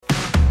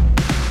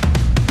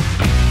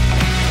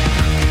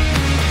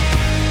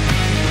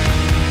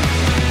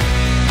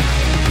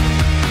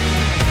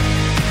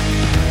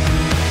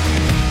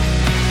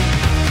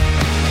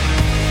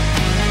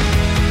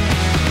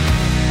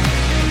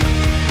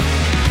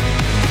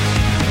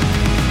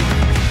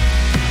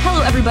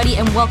everybody,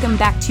 and welcome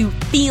back to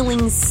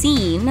Feeling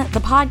Seen, the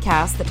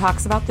podcast that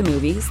talks about the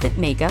movies that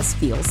make us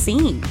feel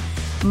seen.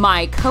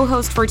 My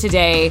co-host for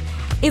today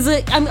is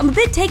I'm a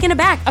bit taken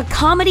aback, a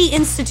comedy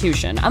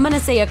institution. I'm going to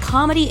say a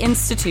comedy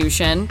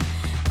institution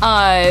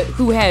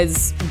who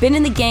has been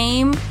in the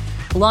game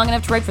long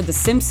enough to write for The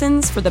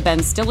Simpsons, for The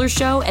Ben Stiller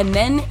Show, and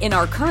then in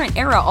our current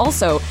era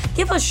also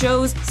give us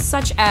shows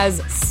such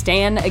as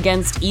Stan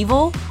Against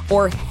Evil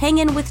or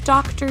Hangin' with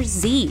Dr.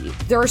 Z.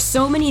 There are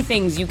so many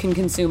things you can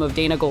consume of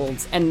Dana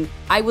Goulds, and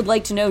I would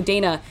like to know,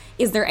 Dana,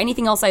 is there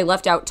anything else I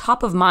left out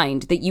top of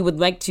mind that you would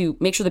like to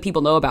make sure that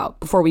people know about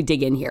before we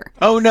dig in here?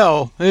 Oh,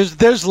 no.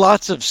 There's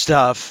lots of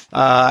stuff.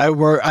 I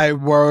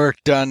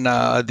worked on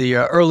the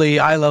early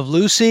I Love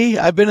Lucy.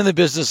 I've been in the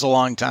business a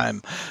long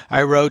time.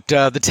 I wrote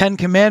the 10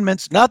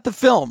 Commandments, not the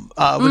film.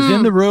 Was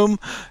in the room.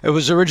 It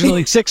was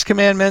originally 6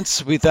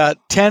 commandments. We thought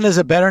 10 is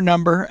a better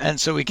number, and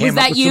so we came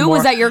up with some more.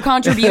 Was that your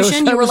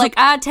contribution? You were like,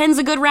 10's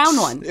a good round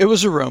one. It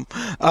was a room.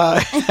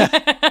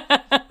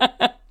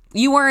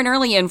 You were an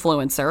early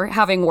influencer,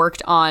 having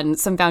worked on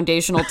some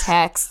foundational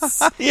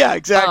texts. Yeah,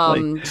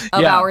 exactly.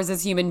 Of ours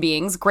as human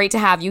beings. Great to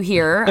have you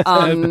here,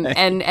 and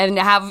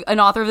have an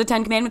author of the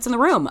 10 Commandments in the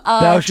room.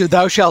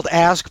 Thou shalt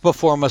ask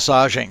before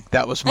massaging.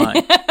 That was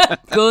mine.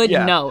 Good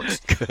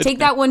note. Good. Take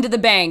that one to the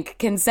bank.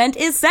 Consent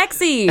is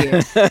sexy.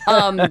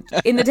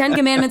 In the 10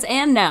 Commandments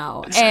and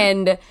now.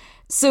 And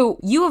so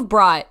you have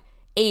brought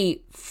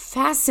a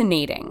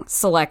fascinating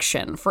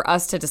selection for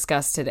us to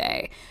discuss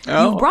today.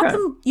 You've brought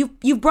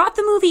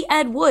the movie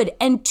Ed Wood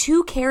and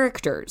 2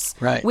 characters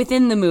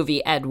within the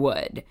movie Ed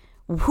Wood.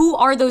 Who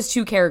are those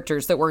 2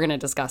 characters that we're going to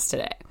discuss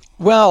today?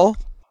 Well,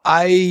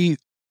 I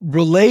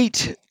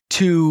relate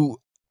to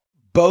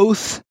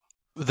both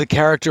the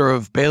character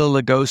of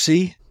Bela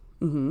Lugosi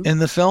in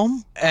the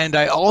film, and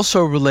I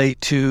also relate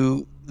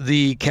to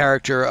the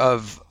character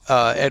of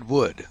Ed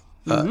Wood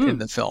in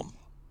the film.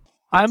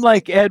 I'm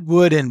like Ed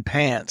Wood in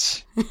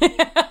pants.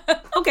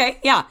 Okay,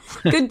 yeah.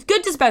 Good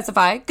to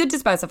specify. Good to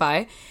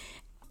specify.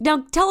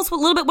 Now, tell us a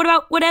little bit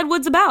about what Ed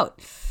Wood's about.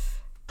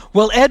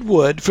 Well, Ed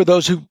Wood, for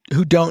those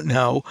who don't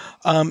know,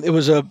 it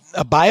was a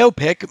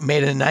biopic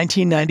made in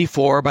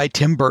 1994 by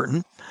Tim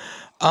Burton.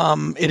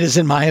 It is,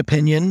 in my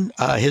opinion,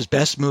 his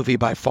best movie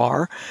by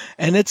far.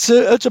 And it's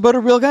about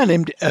a real guy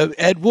named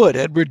Ed Wood,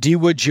 Edward D.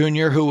 Wood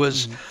Jr., who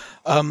was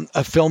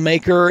a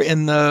filmmaker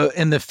in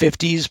the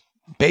 50s,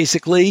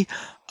 basically.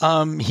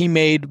 He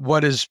made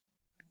what is,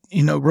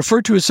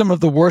 referred to as some of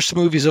the worst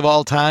movies of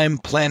all time: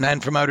 Plan 9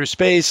 from Outer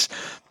Space,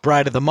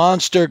 Bride of the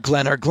Monster,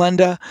 Glen or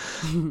Glenda.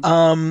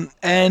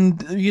 And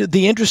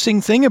the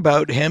interesting thing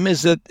about him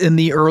is that in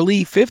the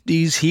early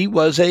 50s, he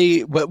was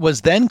what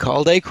was then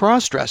called a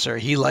cross-dresser.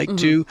 He liked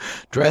to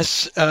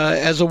dress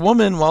as a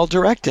woman while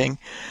directing,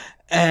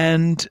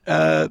 and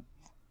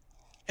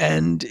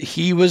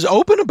he was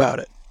open about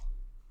it.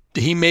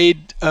 He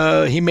made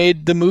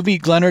the movie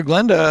Glen or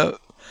Glenda,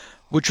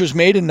 which was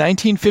made in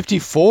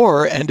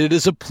 1954, and it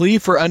is a plea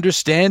for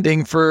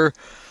understanding for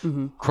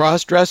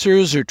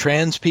cross-dressers or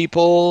trans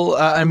people.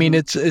 I mean,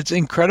 it's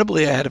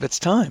incredibly ahead of its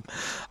time.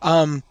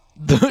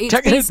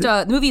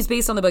 The movie is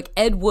based on the book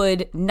Ed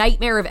Wood,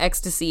 Nightmare of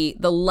Ecstasy,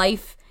 The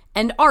Life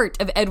and Art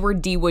of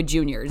Edward D. Wood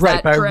Jr. Is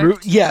that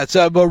correct?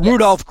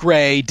 Rudolph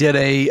Gray did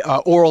a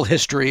oral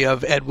history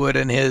of Ed Wood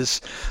and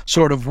his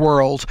sort of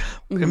world.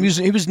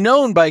 He was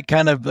known by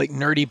kind of like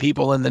nerdy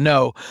people in the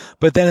know.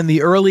 But then in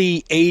the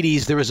early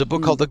 80s, there was a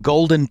book called the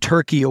Golden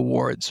Turkey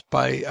Awards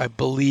by, I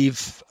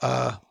believe,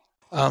 the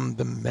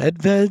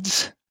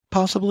Medveds,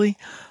 possibly.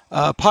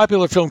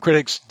 Popular film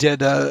critics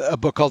did a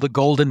book called the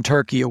Golden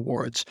Turkey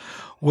Awards,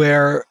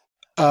 where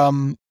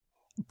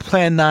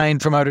Plan 9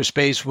 from Outer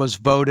Space was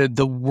voted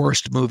the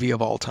worst movie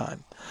of all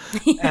time.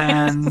 Yes.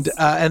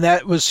 And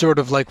that was sort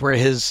of like where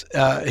his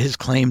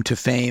claim to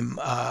fame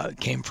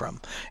came from.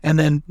 And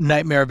then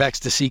Nightmare of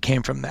Ecstasy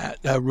came from that.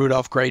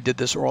 Rudolph Gray did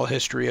this oral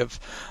history of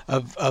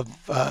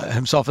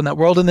himself in that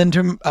world. And then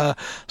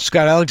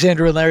Scott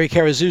Alexander and Larry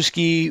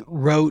Karaszewski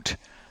wrote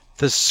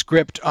the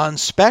script on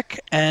spec,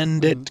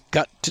 and it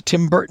got to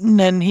Tim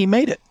Burton, and he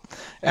made it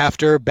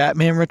after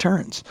Batman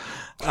Returns.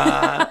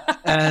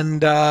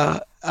 And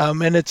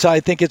I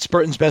think it's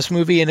Burton's best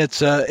movie, and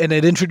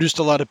it introduced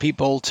a lot of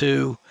people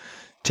to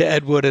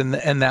Ed Wood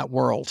and that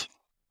world.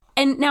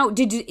 And now,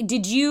 did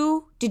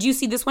you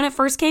see this when it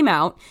first came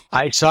out?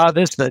 I saw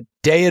this the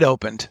day it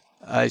opened.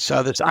 I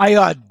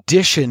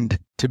auditioned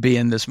to be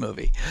in this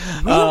movie.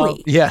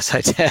 Really? Yes,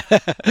 I did.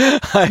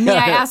 May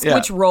I ask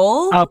which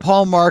role?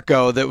 Paul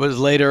Marco, that was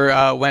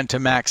later went to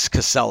Max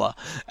Casella,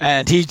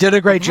 and he did a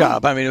great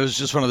job. I mean, it was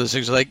just one of those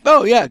things like,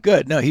 oh yeah,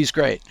 good. No, he's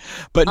great.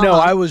 But no,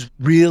 I was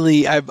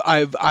really,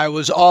 I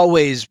was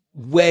always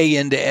way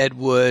into Ed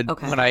Wood.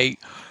 When I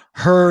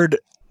heard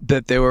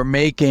that they were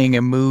making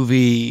a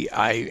movie,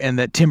 and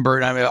that Tim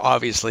Burton, I mean,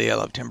 obviously I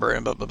love Tim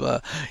Burton, blah, blah, blah,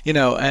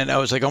 and I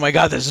was like, oh my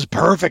God, this is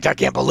perfect. I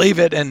can't believe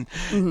it. And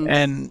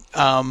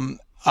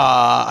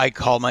I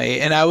called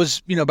and I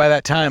was, by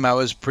that time I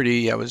was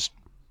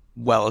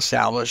well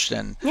established.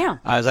 And Yeah.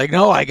 I was like,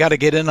 no, I got to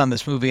get in on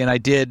this movie. And I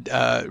did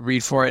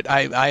read for it.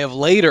 I have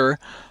later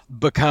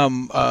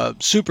become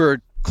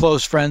super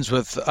close friends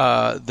with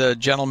the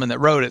gentleman that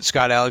wrote it.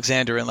 Scott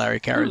Alexander and Larry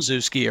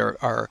Karaszewski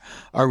are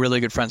really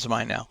good friends of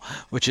mine now,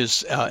 which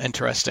is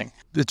interesting.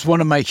 It's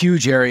one of my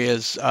huge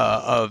areas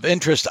of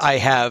interest. I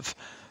have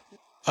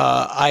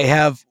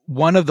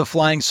one of the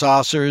flying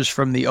saucers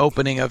from the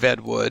opening of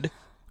Ed Wood.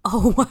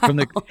 Oh, wow.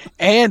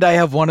 And I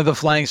have one of the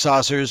flying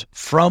saucers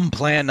from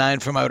Plan 9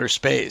 from Outer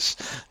Space.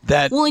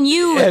 That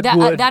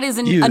That is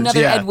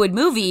another Ed Wood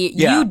movie.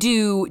 Yeah.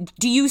 Do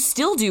you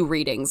still do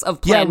readings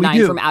of Plan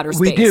 9 from Outer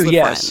Space? We do, with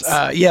yes.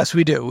 friends? Yes,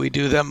 we do. We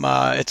do them.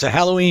 It's a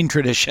Halloween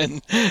tradition.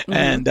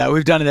 And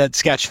we've done it at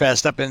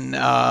Sketchfest up in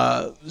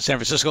San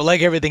Francisco.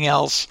 Like everything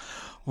else,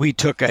 we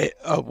took a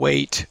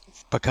wait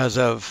because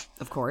of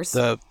course,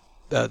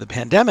 the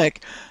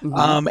pandemic.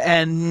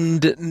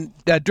 And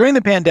during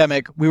the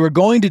pandemic, we were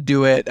going to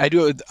do it. I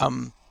do it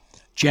with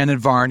Janet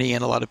Varney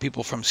and a lot of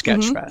people from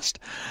Sketchfest.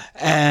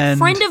 And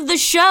friend of the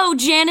show,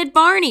 Janet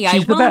Varney.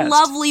 She's the what a best.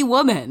 lovely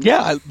woman.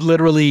 Yeah, I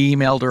literally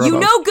emailed her. You about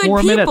know good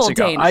 4 minutes people,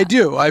 ago. Dana. I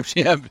do.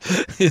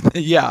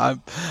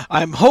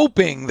 I'm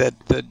hoping that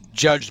the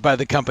judged by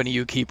the company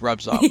you keep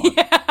rubs off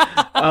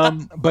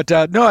on.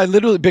 No, I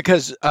literally,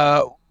 because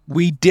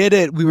we did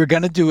it. We were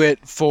going to do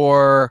it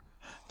for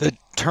the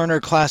Turner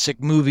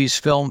Classic Movies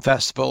Film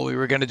Festival. We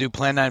were going to do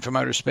Plan 9 from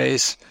Outer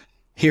Space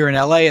here in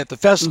LA at the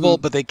festival,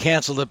 but they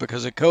canceled it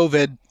because of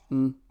COVID.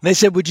 And they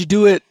said, would you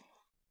do it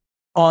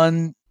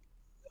on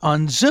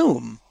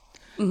Zoom?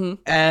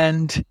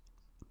 And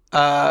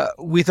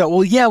we thought,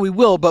 well, yeah, we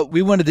will, but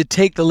we wanted to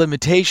take the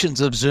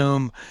limitations of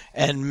Zoom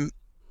and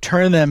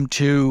turn them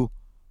to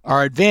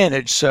our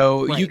advantage,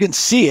 so you can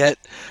see it.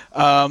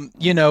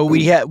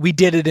 We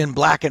did it in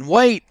black and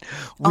white.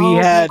 We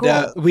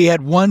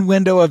had one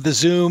window of the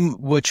Zoom,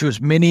 which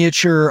was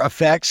miniature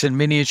effects and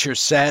miniature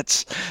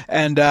sets,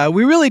 and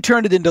we really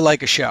turned it into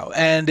like a show.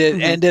 And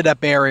it ended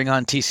up airing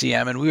on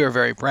TCM, and we were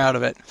very proud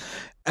of it.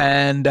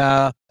 And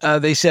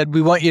they said,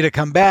 we want you to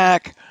come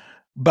back,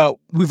 but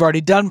we've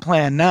already done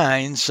Plan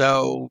 9,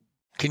 so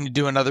can you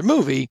do another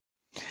movie?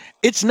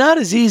 It's not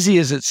as easy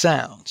as it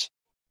sounds.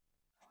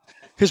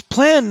 Because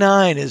Plan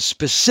 9 is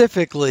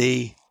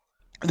specifically,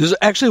 there's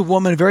actually a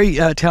woman, a very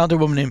talented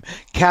woman named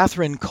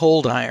Catherine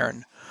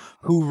Coldiron,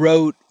 who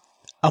wrote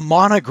a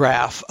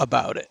monograph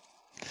about it.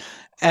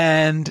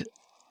 And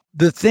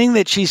the thing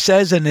that she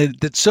says in it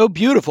that's so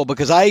beautiful,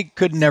 because I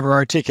could never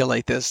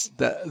articulate this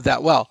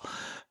that well,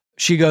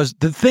 she goes,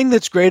 the thing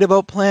that's great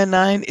about Plan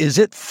 9 is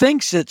it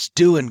thinks it's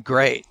doing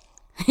great.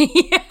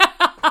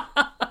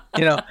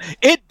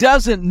 It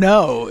doesn't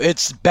know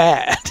it's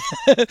bad.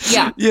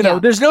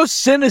 There's no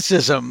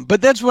cynicism,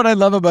 but that's what I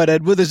love about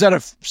Ed Wood. There's not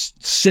a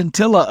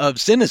scintilla of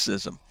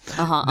cynicism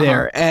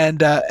there.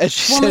 And as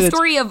she said, the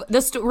story of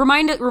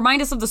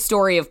remind us of the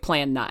story of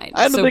Plan 9.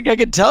 I don't think I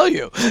can tell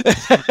you.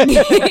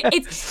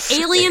 It's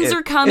aliens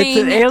are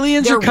coming.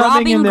 They're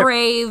robbing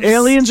graves.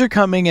 Aliens are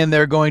coming, and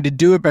they're going to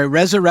do it by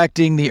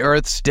resurrecting the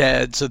Earth's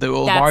dead, so they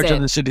will march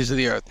on the cities of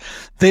the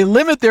Earth. They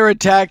limit their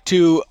attack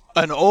to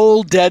an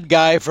old dead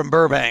guy from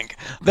Burbank.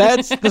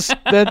 That's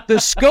the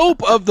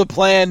scope of the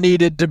plan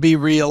needed to be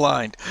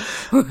realigned.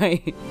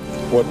 Right.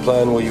 What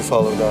plan will you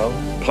follow now?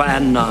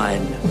 Plan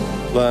 9.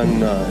 Plan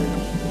 9.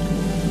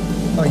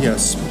 Ah,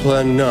 yes,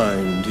 Plan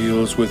 9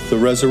 deals with the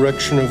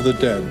resurrection of the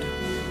dead.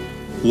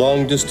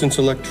 Long-distance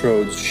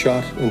electrodes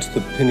shot into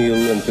the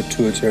pineal and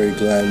pituitary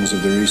glands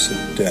of the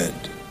recent dead.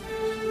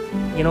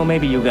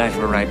 Maybe you guys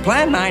were right.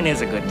 Plan 9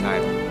 is a good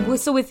title.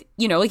 So with,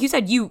 like you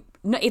said,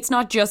 it's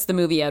not just the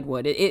movie Ed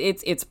Wood.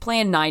 It's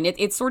Plan 9.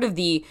 It's sort of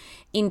the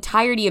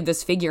entirety of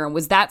this figure. And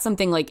was that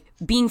something like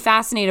being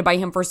fascinated by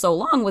him for so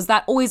long? Was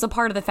that always a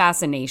part of the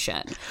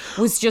fascination?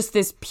 Was just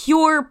this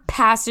pure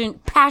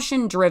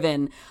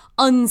passion-driven,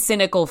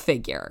 uncynical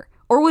figure?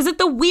 Or was it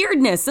the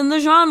weirdness and the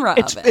genre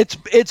of it?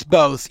 It's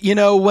both.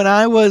 When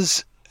I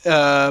was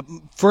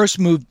first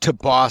moved to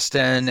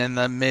Boston in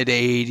the mid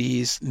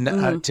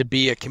 80s to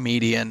be a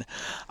comedian,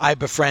 I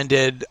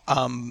befriended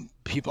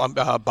people,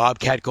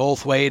 Bobcat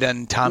Goldthwait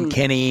and Tom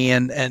Kenny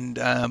and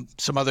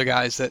some other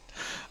guys that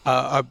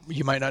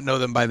you might not know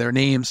them by their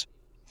names,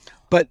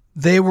 but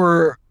they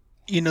were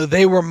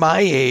my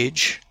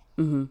age,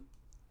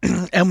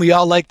 and we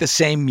all liked the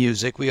same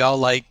music. We all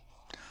liked,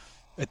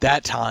 at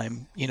that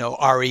time,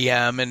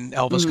 REM and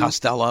Elvis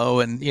Costello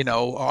and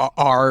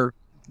our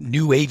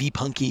new wavy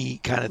punky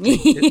kind of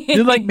thing.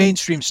 They're like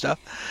mainstream stuff.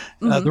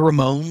 The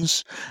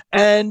Ramones,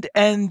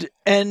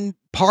 and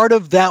part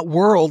of that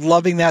world,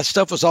 loving that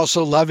stuff, was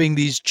also loving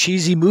these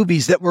cheesy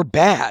movies that were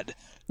bad.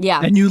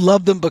 Yeah, and you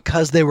loved them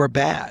because they were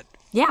bad.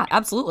 Yeah,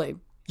 absolutely.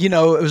 It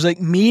was like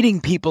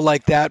meeting people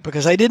like that,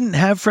 because I didn't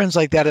have friends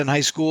like that in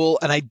high school,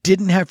 and I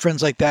didn't have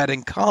friends like that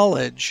in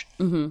college,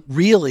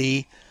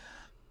 really.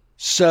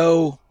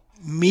 So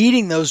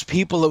meeting those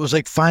people, it was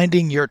like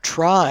finding your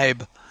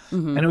tribe.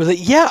 And it was like,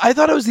 I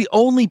thought I was the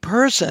only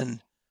person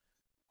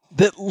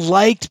that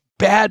liked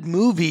bad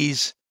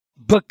movies,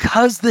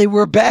 because they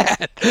were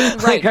bad.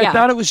 Right, I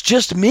thought it was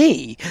just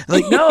me.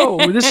 Like, no,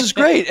 this is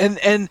great.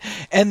 And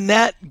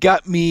that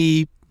got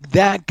me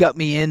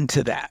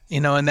into that,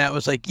 and that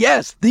was like,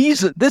 yes,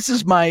 this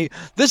is my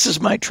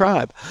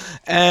tribe.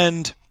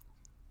 And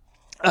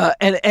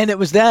it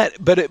was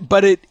that,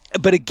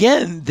 but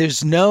again,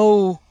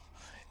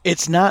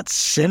 it's not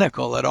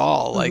cynical at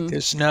all. Like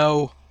there's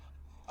no,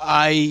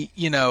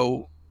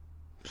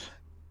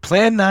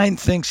 Plan 9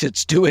 thinks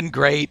it's doing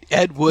great.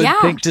 Ed Wood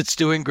thinks it's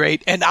doing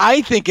great, and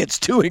I think it's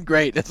doing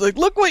great. It's like,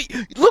 look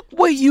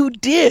what you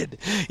did.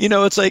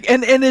 It's like,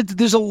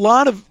 there's a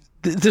lot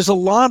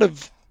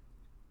of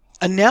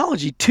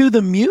analogy to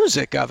the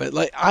music of it.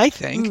 Like, I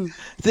think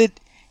that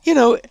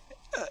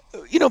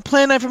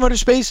Plan 9 from Outer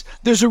Space.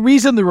 There's a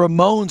reason the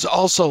Ramones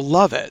also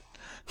love it,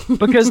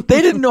 because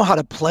they didn't know how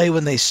to play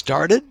when they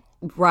started.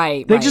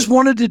 Right. They just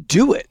wanted to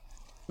do it.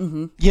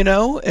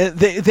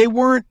 They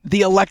weren't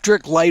the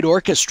Electric Light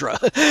Orchestra.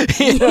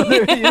 They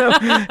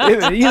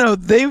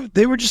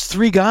were just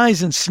 3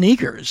 guys in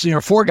sneakers,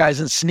 4 guys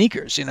in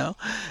sneakers,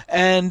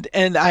 and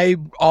I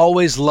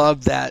always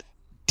loved that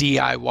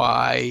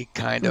DIY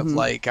kind of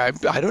like, I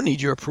don't need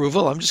your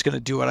approval. I'm just going to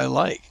do what I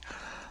like.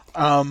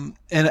 And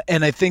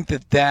I think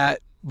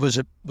that was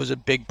a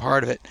big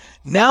part of it.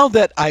 Now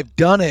that I've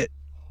done it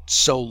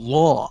so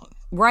long,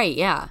 right?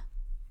 Yeah,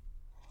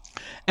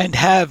 and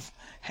have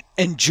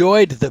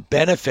enjoyed the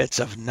benefits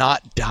of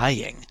not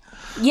dying.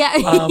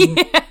 Yeah.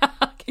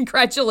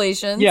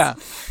 Congratulations. Yeah.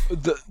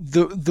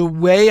 The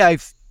way I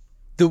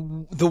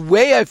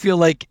feel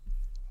like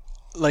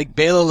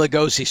Bela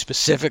Lugosi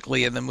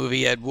specifically in the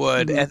movie Ed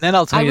Wood, and then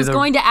I'll tell you. I was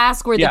going to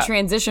ask where the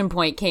transition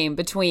point came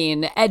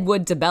between Ed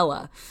Wood to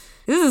Bela.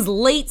 This is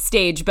late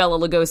stage Bela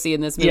Lugosi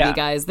in this movie,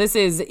 guys. This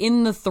is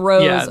in the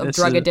throes of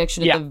drug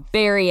addiction at the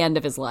very end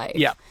of his life.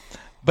 Yeah.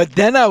 But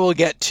then I will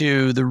get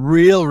to the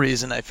real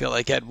reason I feel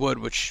like Ed Wood,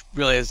 which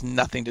really has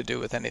nothing to do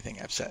with anything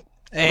I've said,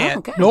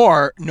 and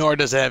nor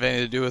does it have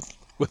anything to do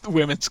with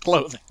women's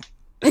clothing.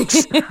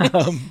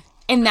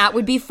 And that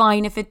would be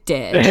fine if it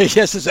did.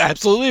 Yes, it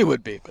absolutely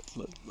would be. But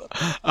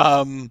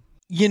and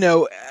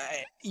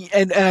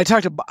I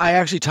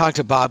actually talked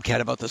to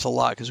Bobcat about this a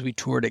lot because we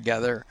tour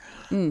together.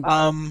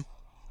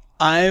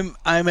 I'm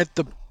at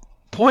the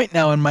point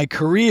now in my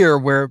career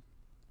where,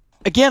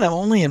 again, I'm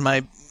only in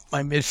my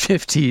mid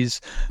 50s,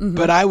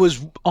 but I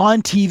was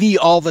on TV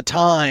all the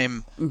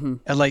time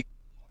at like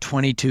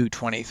 22,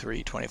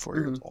 23, 24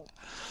 years old.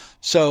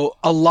 So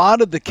a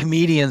lot of the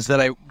comedians that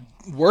I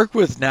work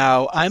with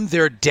now, I'm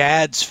their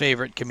dad's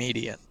favorite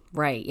comedian.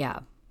 Right. Yeah.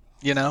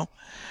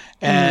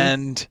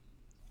 And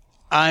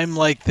I'm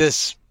like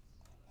this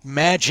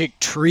magic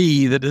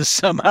tree that is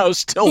somehow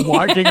still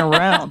walking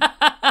around.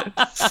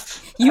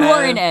 You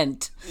are an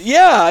ent.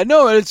 Yeah,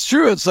 no, it's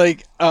true. It's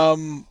like,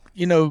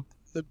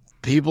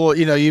 people,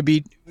 you'd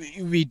be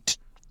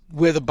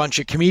with a bunch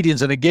of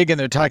comedians at a gig and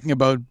they're talking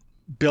about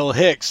Bill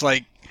Hicks,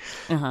 like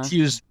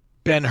he was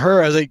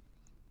Ben-Hur. I was like,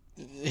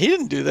 he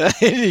didn't do that.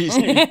 He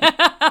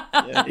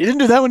didn't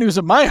do that when he was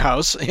at my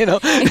house,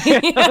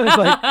 It's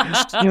like,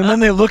 and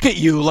then they look at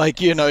you like,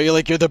 you're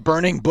the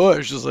burning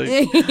bush. It's like,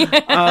 you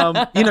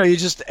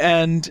just,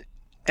 and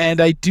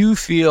I do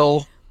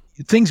feel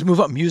things move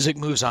on, music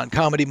moves on,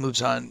 comedy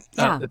moves on,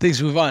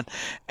 things move on,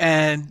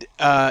 and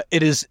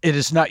it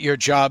is not your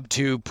job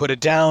to put it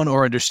down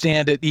or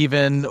understand it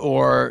even,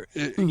 or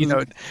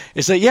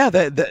it's like,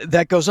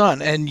 that goes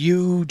on, and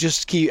you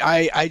just keep,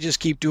 I just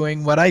keep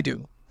doing what I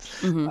do,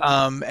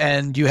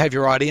 and you have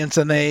your audience,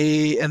 and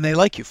they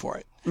like you for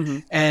it.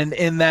 And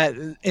in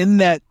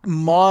that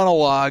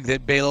monologue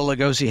that Bela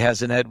Lugosi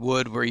has in Ed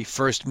Wood, where he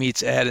first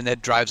meets Ed and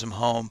Ed drives him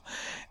home,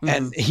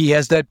 and he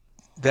has that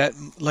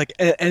like,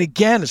 and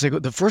again, it's like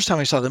the first time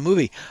I saw the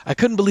movie, I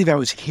couldn't believe I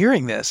was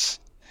hearing this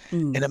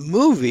in a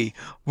movie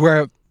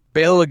where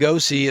Bela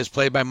Lugosi, is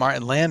played by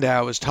Martin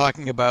Landau, was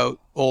talking about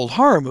old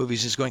horror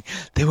movies. He's going,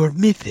 they were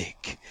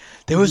mythic.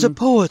 There was a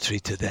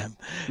poetry to them.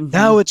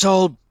 Now it's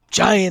all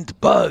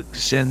giant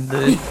bugs, and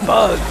the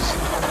bugs.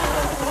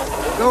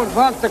 I don't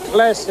want the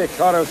classic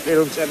horror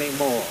films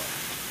anymore.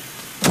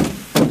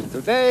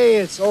 Today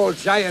it's all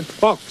giant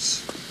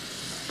bugs.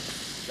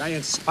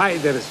 Giant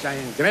spiders,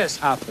 giant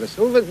grasshoppers.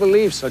 Who would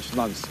believe such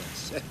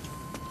nonsense?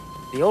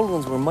 The old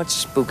ones were much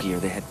spookier.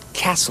 They had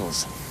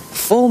castles,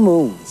 full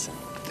moons.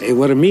 They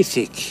were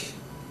mythic.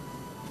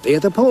 They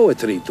had a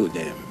poetry to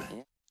them.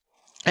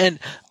 And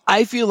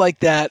I feel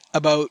like that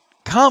about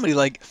comedy.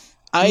 Like,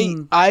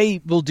 I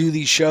will do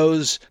these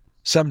shows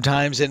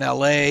sometimes in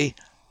LA.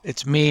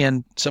 It's me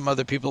and some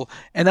other people,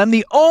 and I'm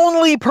the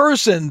only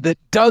person that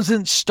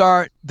doesn't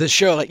start the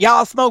show like,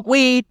 y'all smoke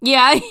weed.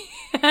 Yeah.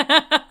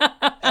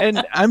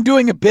 And I'm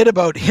doing a bit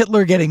about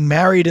Hitler getting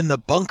married in the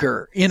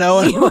bunker, and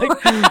I'm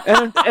like,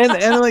 and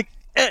I'm like,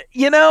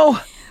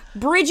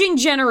 Bridging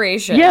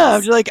generations.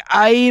 Yeah, like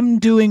I'm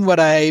doing what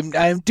I'm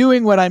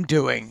doing what I'm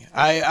doing.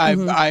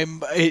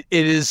 It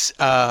is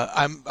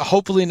I'm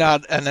hopefully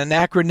not an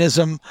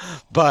anachronism,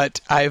 but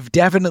I've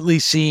definitely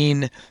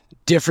seen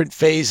different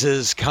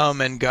phases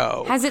come and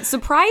go. Has it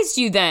surprised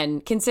you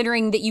then,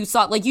 considering that you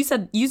saw, like you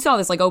said, you saw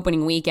this like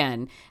opening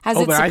weekend? Has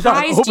it surprised I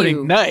saw it opening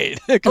you? night.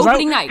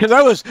 Opening night. Because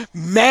I was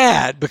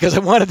mad because I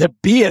wanted to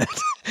be in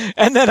it.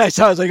 And then I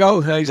was like,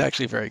 oh, he's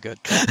actually very good.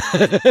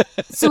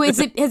 So has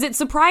it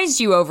surprised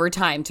you over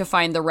time to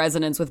find the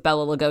resonance with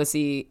Bela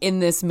Lugosi in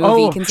this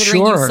movie,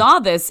 considering you saw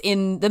this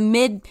in the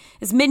mid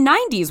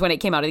 90s when it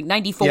came out, I think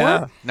 94?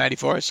 Yeah,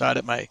 94. I saw it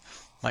at my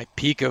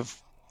peak of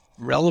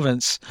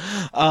relevance.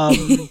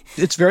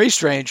 It's very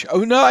strange.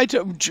 Oh no,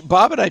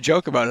 Bob and I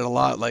joke about it a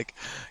lot. Like,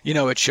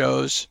 it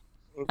shows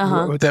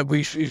that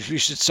we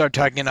should start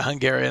talking in a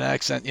Hungarian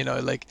accent.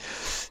 Like,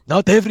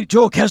 not every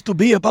joke has to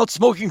be about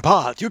smoking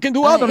pot. You can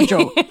do other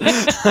jokes.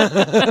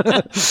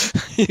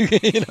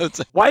 It's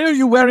like, why are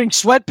you wearing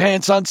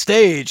sweatpants on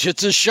stage?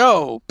 It's a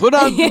show. Put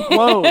on the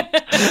clothes.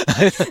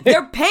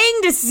 They're paying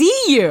to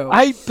see you.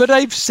 But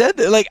I've said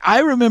that. Like, I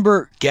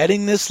remember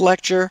getting this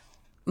lecture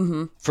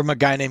from a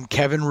guy named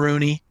Kevin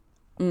Rooney,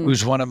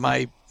 who's one of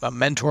my a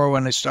mentor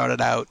when I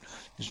started out.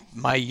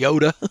 My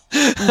Yoda.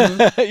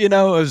 It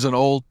was an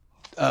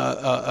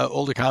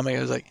older comic.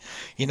 I was like,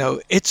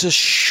 it's a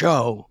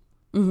show.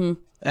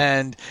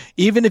 And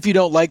even if you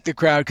don't like the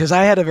crowd, because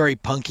I had a very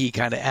punky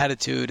kind of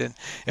attitude, and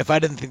if I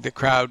didn't think the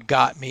crowd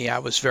got me, I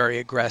was very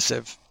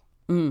aggressive.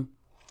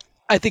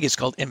 I think it's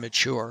called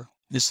immature.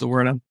 It's the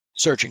word I'm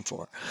searching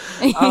for.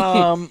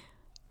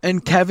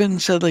 And Kevin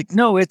said, like,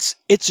 no, it's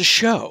a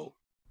show.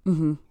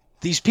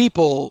 These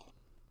people,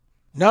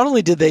 not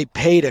only did they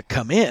pay to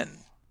come in,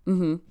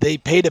 they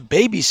paid a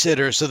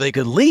babysitter so they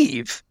could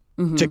leave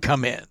to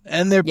come in,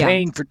 and they're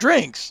paying for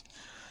drinks.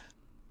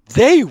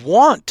 They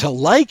want to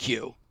like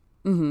you.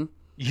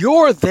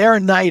 You're their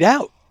night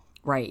out.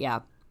 Right,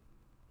 yeah.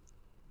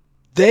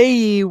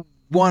 They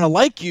want to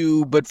like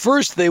you, but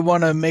first they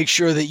want to make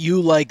sure that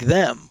you like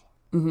them.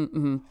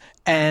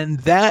 And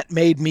that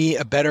made me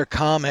a better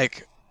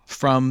comic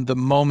from the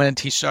moment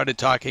he started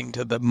talking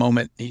to the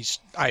moment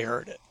I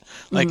heard it.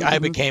 Like, I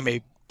became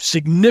a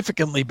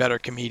significantly better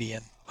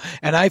comedian.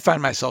 And I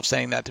find myself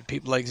saying that to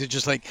people. Like, they're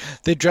just like,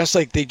 they dress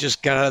like they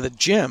just got out of the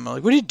gym. I'm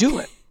like, what are you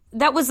doing?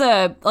 That was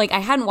I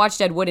hadn't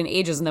watched Ed Wood in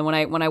ages, and then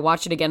when I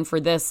watched it again for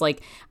this,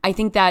 like, I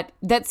think that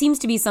seems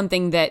to be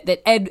something that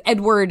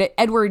Edward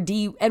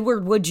D.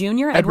 Wood Jr.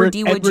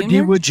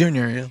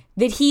 Yeah.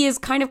 That he is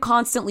kind of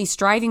constantly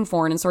striving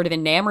for and sort of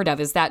enamored of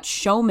is that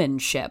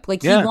showmanship.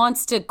 Like, he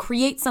wants to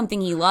create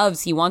something he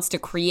loves. He wants to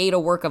create a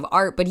work of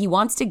art, but he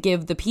wants to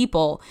give the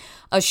people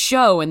a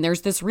show, and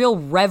there's this real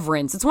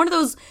reverence. It's one of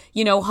those,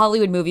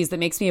 Hollywood movies that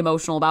makes me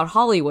emotional about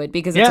Hollywood,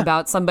 because it's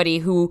about somebody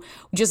who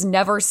just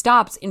never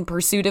stops in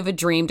pursuit of a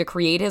dream to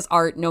create his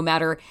art, no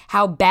matter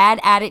how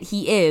bad at it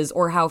he is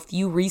or how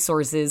few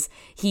resources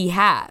he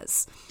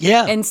has.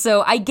 Yeah. And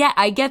so I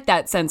get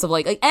that sense of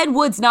like Ed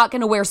Wood's not going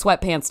to wear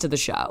sweatpants to the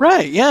show.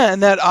 Right. Yeah.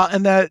 And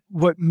that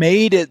what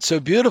made it so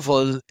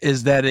beautiful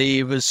is that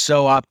he was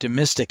so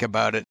optimistic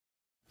about it.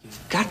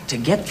 You've got to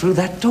get through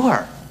that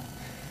door.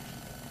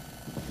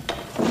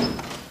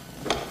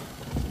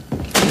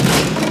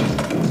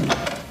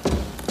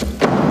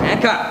 And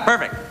cut.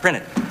 Perfect. Print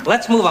it.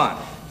 Let's move on.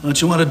 Don't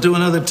you want to do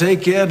another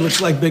take, Ed? Looks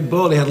like Big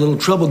Baldy had a little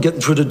trouble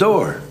getting through the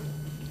door.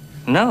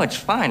 No, it's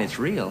fine. It's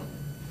real.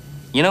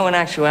 In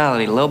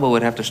actuality, Lobo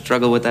would have to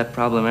struggle with that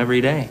problem every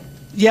day.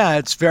 Yeah,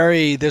 it's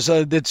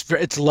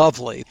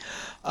lovely.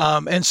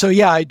 And so,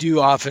 yeah, I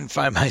do often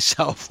find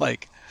myself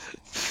like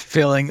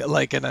feeling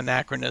like an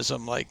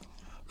anachronism, like,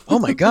 oh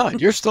my God,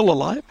 you're still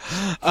alive.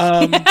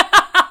 And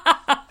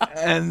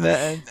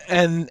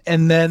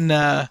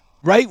then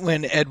right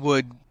when Ed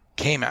Wood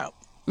came out,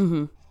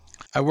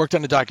 I worked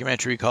on a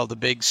documentary called The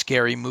Big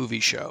Scary Movie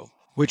Show,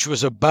 which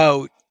was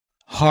about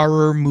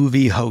horror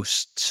movie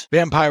hosts.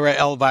 Vampira,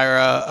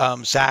 Elvira,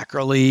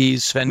 Zachary,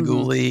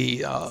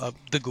 Svengoolie,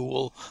 the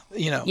Ghoul,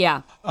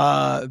 Yeah.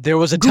 There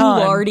was a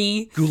time...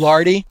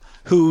 Ghoulardi,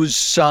 whose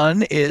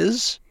son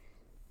is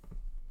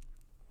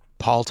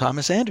Paul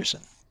Thomas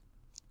Anderson.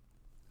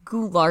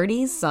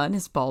 Ghoulardi's son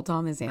is Paul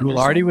Thomas Anderson?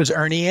 Ghoulardi was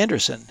Ernie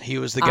Anderson. He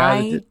was the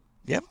guy that did...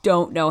 Yep.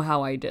 Don't know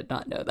how I did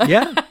not know that.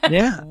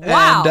 Yeah.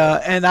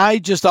 Wow. And I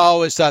just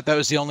always thought that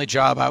was the only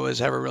job I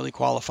was ever really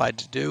qualified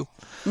to do.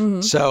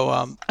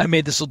 So I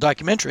made this little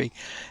documentary,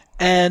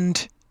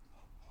 and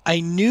I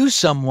knew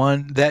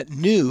someone that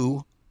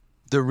knew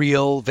the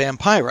real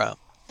Vampira.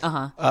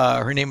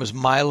 Her name was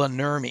Mila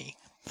Nurmi,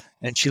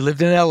 and she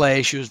lived in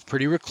L.A. She was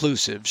pretty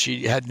reclusive.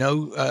 She had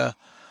no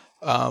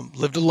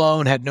lived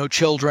alone, had no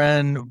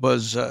children,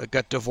 was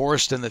got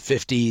divorced in the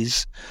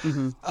 50s.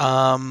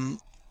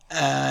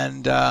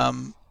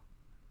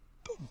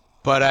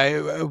 But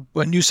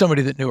I knew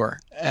somebody that knew her,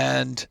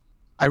 and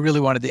I really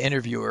wanted to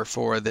interview her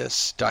for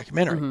this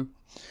documentary.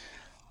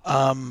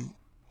 And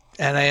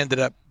I ended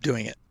up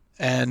doing it.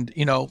 And,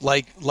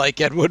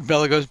 like Ed Wood,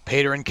 Bela Lugosi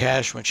paid her in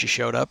cash when she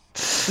showed up.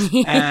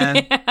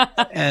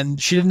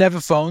 And she didn't have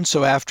a phone.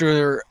 So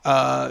after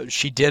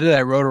she did it,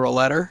 I wrote her a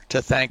letter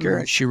to thank her.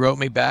 And she wrote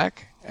me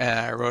back. And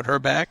I wrote her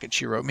back. And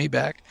she wrote me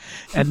back.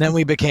 And then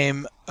we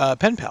became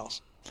pen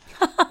pals.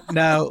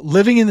 Now,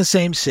 living in the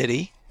same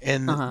city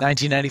in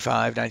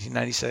 1995,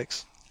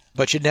 1996,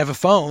 but she didn't have a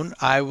phone.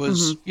 I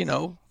was,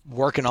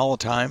 working all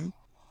the time.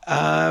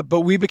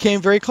 But we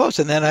became very close.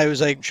 And then I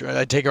was like, sure,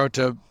 I'd take her out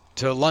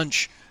to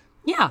lunch.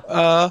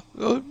 Yeah.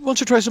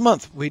 Once or twice a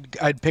month,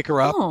 I'd pick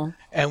her up,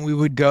 and we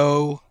would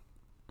go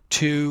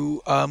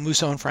to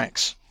Musso and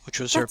Frank's,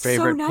 which was her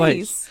favorite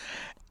place.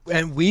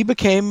 And we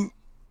became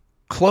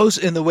close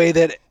in the way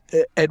that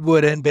Ed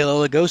Wood and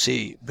Bela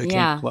Lugosi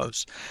became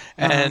close.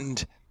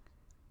 And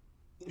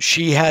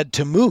she had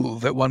to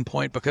move at one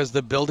point because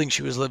the building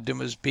she was lived in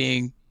was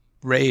being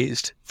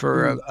raised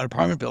for an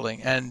apartment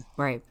building. And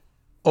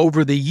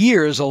over the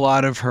years, a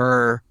lot of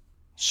her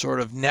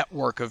sort of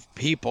network of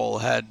people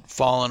had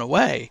fallen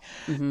away.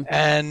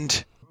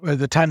 And at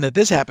the time that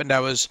this happened, I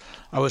was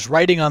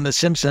writing on The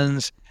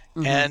Simpsons,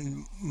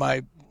 and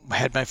I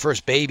had my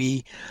first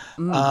baby,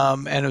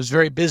 and it was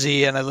very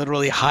busy, and I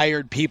literally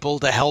hired people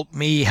to help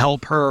me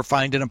help her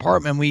find an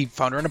apartment. We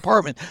found her an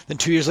apartment. Then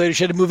 2 years later,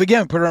 she had to move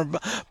again,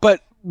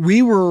 but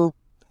we were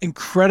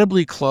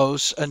incredibly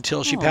close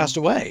until she passed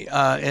away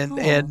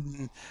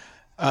in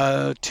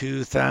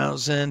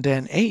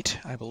 2008,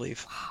 I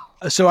believe.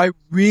 So I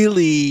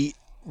really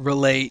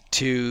relate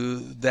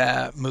to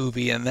that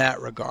movie in that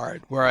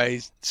regard, where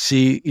I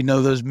see,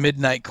 those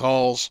midnight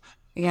calls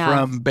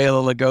from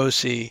Bela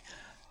Lugosi.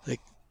 Like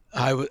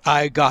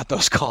I got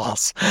those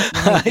calls.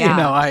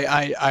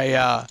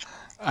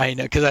 I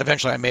know, because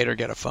eventually I made her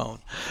get a phone.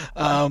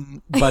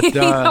 But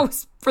that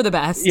was for the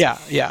best. Yeah.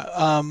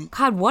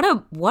 God, what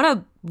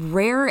a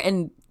rare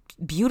and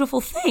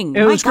beautiful thing.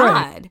 It was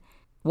God. Great.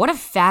 What a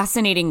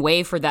fascinating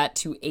way for that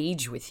to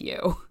age with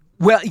you.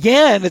 Well,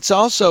 yeah, and it's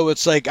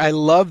like I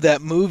love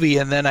that movie,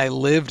 and then I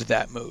lived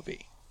that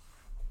movie.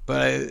 But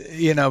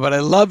I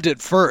loved it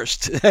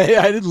first.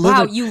 I didn't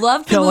live it. You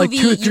loved the movie. Like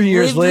 2 or 3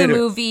 years later. The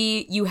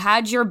movie. You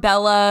had your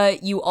Bella.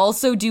 You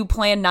also do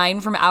Plan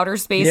 9 from Outer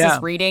Space's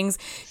readings.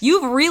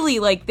 You've really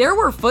there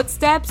were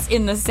footsteps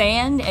in the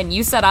sand, and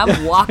you said,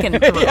 "I'm walking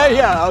through."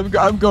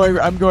 I'm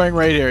going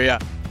right here. Yeah.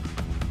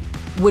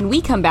 When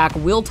we come back,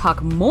 we'll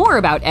talk more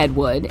about Ed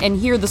Wood and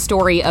hear the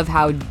story of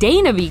how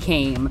Dana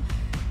became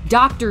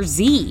Dr.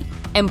 Z.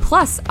 And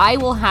plus, I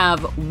will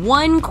have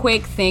one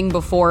quick thing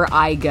before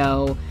I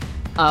go.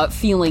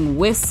 Feeling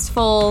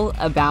wistful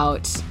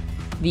about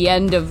the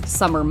end of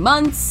summer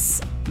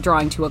months,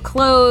 drawing to a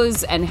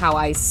close, and how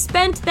I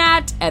spent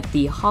that at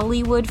the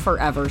Hollywood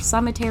Forever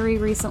Cemetery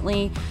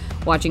recently,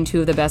 watching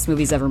two of the best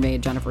movies ever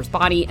made, Jennifer's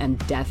Body and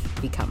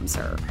Death Becomes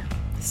Her.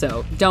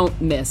 So don't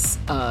miss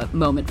a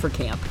moment for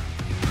camp.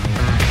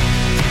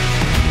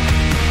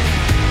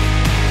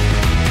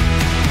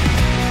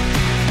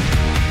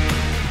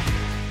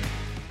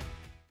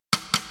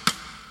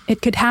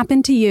 It could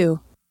happen to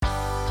you.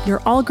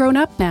 You're all grown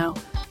up now,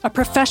 a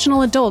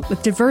professional adult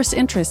with diverse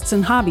interests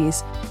and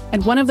hobbies.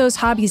 And one of those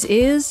hobbies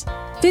is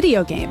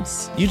video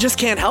games. You just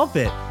can't help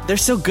it. They're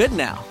so good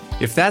now.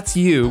 If that's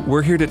you,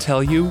 we're here to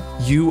tell you,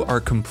 you are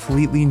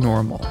completely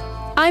normal.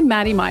 I'm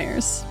Maddie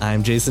Myers.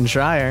 I'm Jason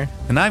Schreier.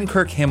 And I'm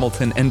Kirk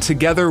Hamilton, and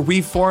together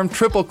we form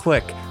Triple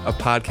Click, a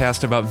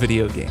podcast about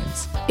video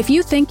games. If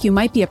you think you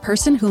might be a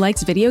person who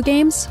likes video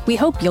games, we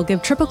hope you'll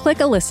give Triple Click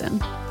a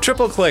listen.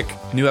 Triple Click,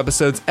 new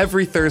episodes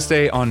every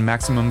Thursday on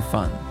Maximum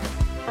Fun.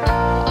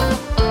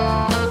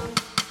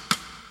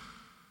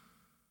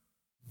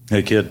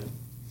 Hey, kid.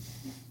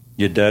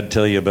 Your dad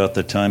tell you about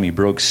the time he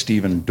broke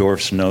Steven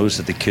Dorff's nose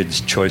at the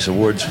Kids' Choice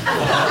Awards?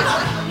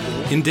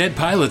 In Dead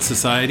Pilot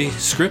Society,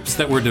 scripts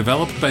that were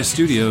developed by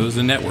studios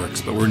and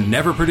networks but were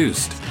never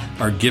produced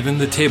are given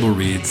the table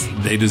reads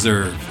they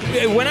deserve.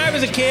 When I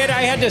was a kid,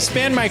 I had to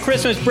spend my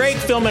Christmas break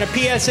filming a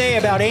PSA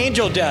about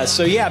angel dust.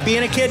 So yeah,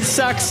 being a kid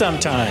sucks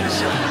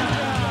sometimes.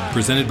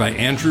 Presented by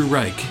Andrew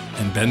Reich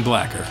and Ben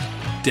Blacker.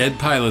 Dead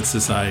Pilot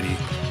Society,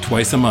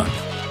 twice a month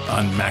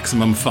on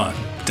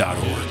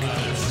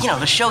MaximumFun.org. You know,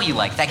 the show you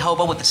like, that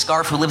hobo with the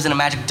scarf who lives in a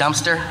magic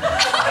dumpster.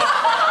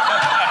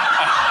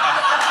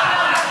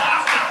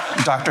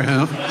 Doctor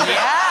Who?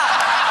 Yeah!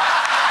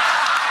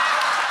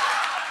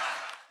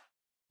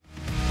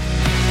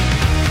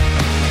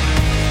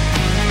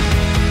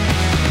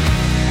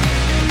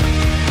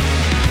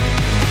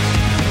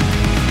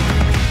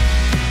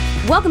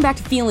 Welcome back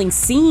to Feeling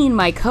Seen.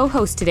 My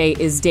co-host today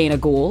is Dana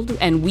Gould,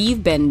 and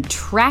we've been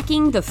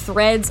tracking the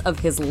threads of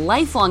his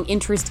lifelong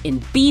interest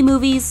in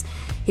B-movies,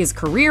 his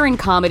career in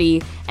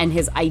comedy, and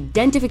his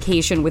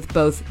identification with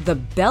both the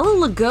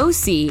Bela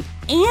Lugosi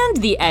and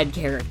the Ed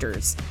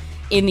characters.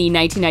 In the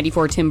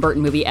 1994 Tim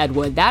Burton movie Ed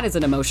Wood, that is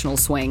an emotional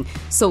swing,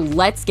 so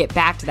let's get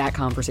back to that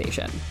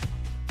conversation.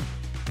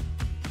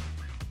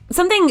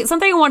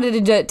 Something I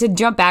wanted to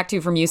jump back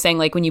to from you saying,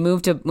 like, when you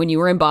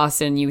were in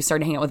Boston, you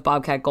started hanging out with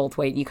Bobcat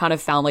Goldthwait, you kind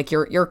of found like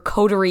your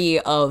coterie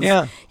of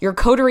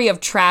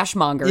trash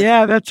mongers.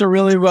 Yeah, that's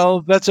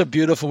a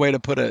beautiful way to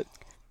put it.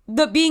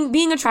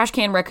 Being a trash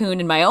can raccoon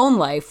in my own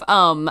life,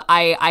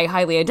 I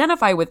highly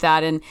identify with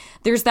that. And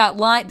there's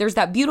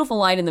that beautiful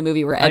line in the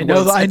movie where Ed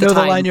Wood, I know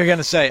the line you're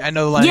gonna say.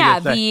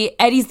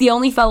 Eddie's the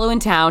only fellow in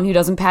town who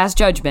doesn't pass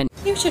judgment.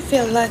 You should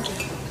feel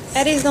lucky.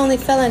 Eddie's the only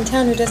fella in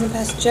town who doesn't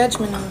pass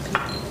judgment on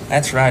people.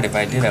 That's right. If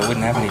I did, I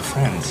wouldn't have any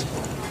friends.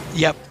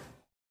 Yep.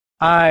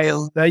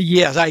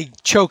 I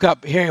choke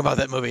up hearing about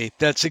that movie.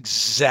 That's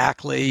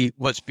exactly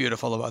what's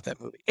beautiful about that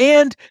movie.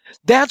 And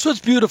that's what's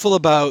beautiful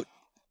about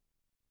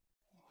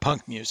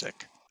punk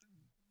music.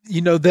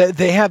 You know,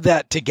 they have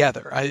that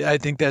together. I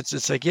think that's,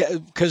 it's like, yeah,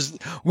 because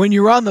when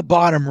you're on the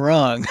bottom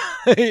rung,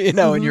 you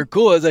know, and you're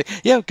cool, it's like,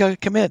 yeah,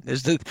 come in.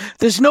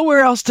 There's nowhere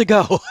else to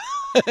go.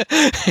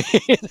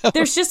 You know?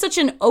 There's just such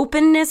an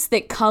openness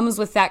that comes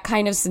with that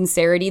kind of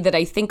sincerity that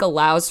I think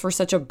allows for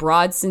such a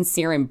broad,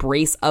 sincere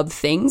embrace of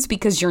things,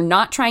 because you're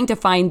not trying to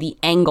find the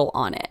angle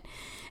on it.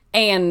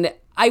 And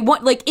I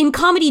want, like, in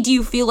comedy, do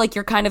you feel like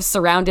you're kind of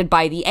surrounded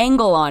by the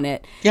angle on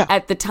it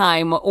at the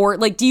time? Or,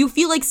 like, do you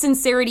feel like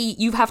sincerity,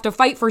 you have to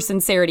fight for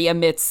sincerity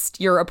amidst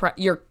your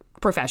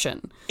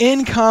profession?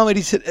 In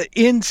comedy,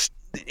 in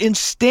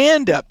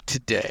stand-up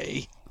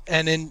today,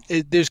 and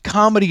there's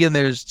comedy and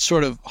there's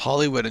sort of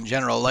Hollywood in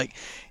general, like,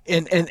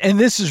 and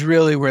this is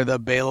really where the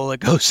Bela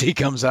Lugosi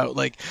comes out.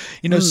 Like,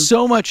 you know,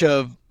 so much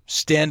of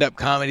stand-up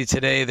comedy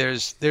today,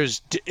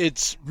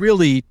 it's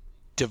really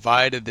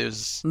divided.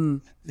 There's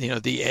you know,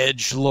 the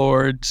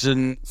edgelords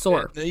and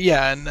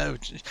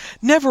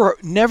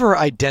never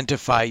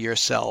identify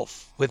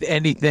yourself with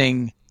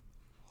anything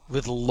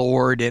with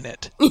lord in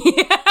it.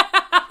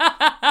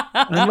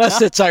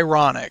 Unless it's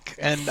ironic,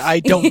 and I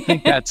don't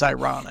think that's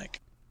ironic.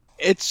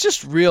 It's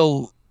just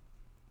real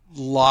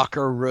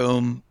locker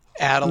room,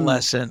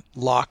 adolescent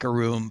locker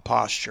room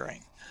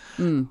posturing.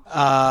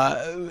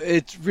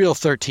 It's real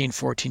 13,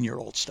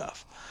 14-year-old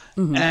stuff.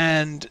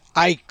 And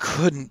I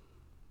couldn't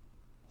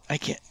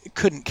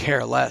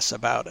care less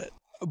about it.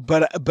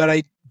 But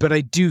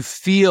I do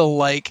feel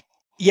like,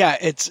 yeah,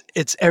 it's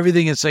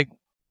everything. It's like,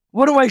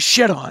 what do I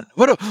shit on?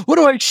 What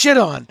do I shit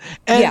on?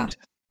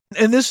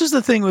 And this is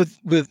the thing with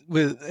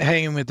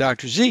hanging with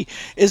Dr. Z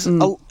is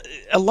a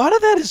lot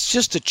of that is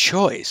just a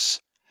choice.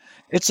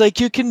 It's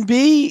like you can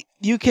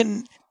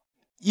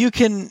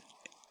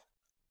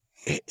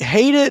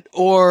hate it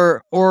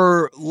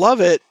or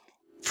love it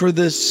for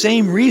the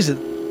same reason.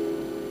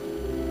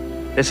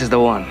 This is the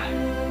one.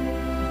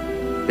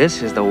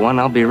 This is the one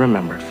I'll be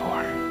remembered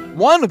for.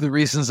 One of the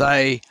reasons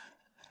I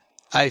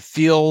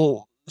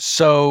feel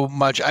so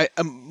much,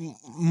 I'm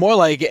more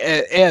like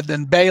Ed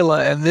than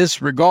Bela in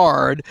this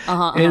regard,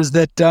 is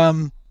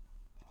that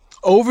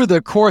over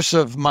the course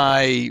of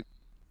my,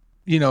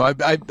 you know,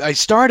 I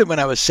started when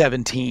I was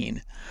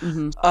 17,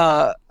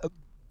 but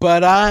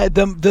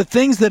the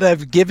things that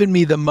have given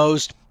me the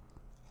most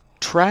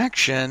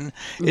traction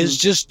is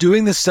just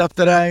doing the stuff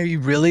that I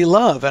really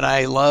love, and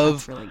I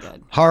love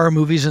horror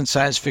movies and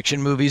science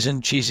fiction movies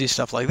and cheesy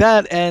stuff like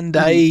that, and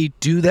I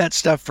do that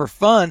stuff for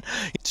fun.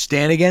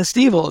 Stand Against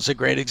Evil is a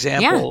great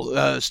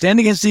example.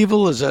 Stand Against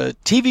Evil is a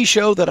TV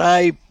show that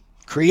I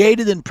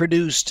created and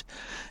produced,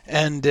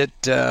 and it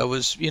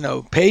was, you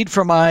know, paid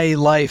for my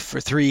life for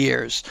 3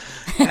 years,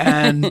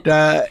 and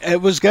I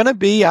was going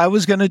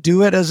to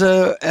do it as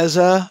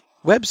a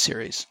web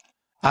series.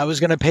 I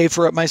was going to pay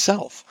for it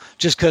myself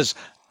just because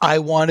I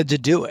wanted to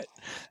do it.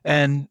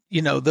 And,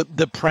 you know,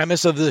 the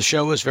premise of the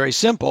show was very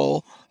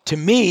simple. To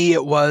me,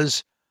 it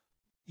was,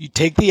 you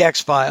take the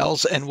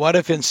X-Files, and what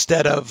if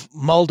instead of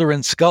Mulder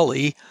and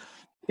Scully,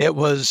 it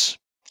was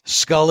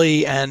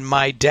Scully and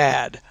my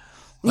dad?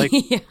 Like,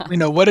 you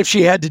know, what if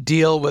she had to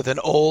deal with an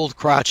old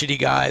crotchety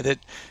guy that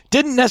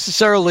didn't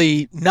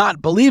necessarily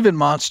not believe in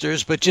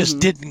monsters, but just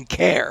didn't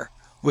care?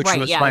 Which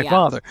was my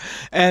father.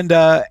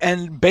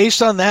 And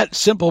based on that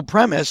simple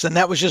premise, and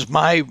that was just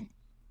my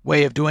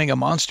way of doing a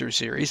monster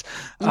series,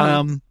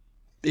 I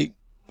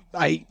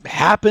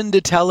happened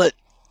to tell it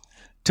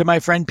to my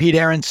friend Pete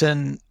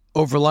Aronson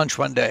over lunch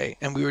one day,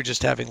 and we were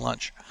just having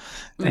lunch.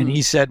 And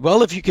he said,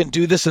 well, if you can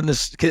do this and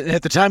this,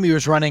 at the time he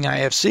was running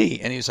IFC,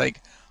 and he was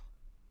like,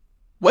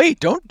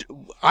 wait,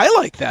 I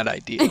like that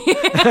idea. And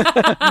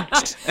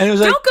it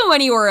was like, don't go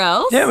anywhere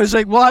else. Yeah, it was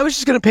like, well, I was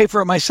just going to pay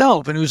for it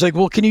myself. And he was like,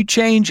 well, can you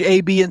change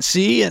A, B, and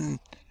C and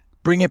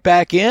bring it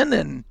back in?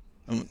 And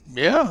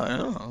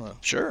yeah,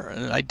 sure.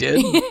 And I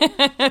did.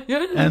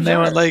 And they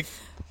were like,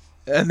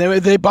 and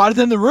they bought it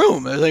in the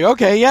room. They was like,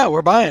 okay, yeah,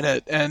 we're buying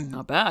it. And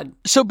not bad.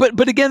 So,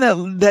 but again,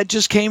 that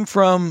just came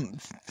from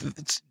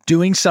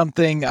doing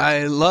something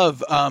I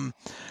love.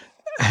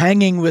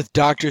 Hanging with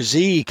Dr.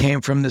 Z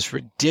came from this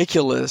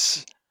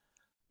ridiculous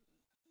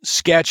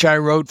sketch I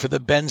wrote for the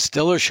Ben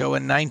Stiller show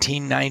in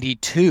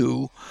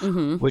 1992,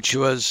 which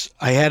was,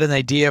 I had an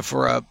idea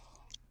for a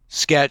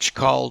sketch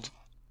called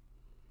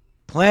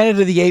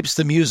Planet of the Apes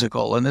the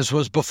musical, and this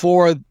was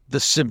before The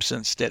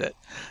Simpsons did it.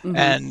 Mm-hmm.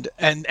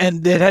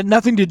 And it had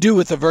nothing to do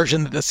with the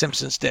version that The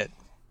Simpsons did.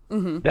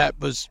 Mm-hmm. That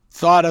was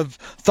thought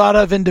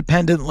of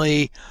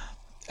independently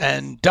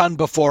and done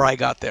before I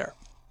got there.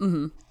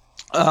 Mm-hmm.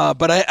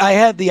 But I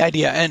had the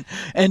idea,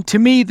 and to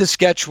me the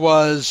sketch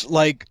was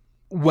like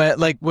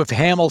with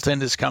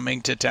Hamilton is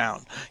coming to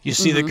town. You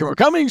see Mm-hmm. the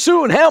coming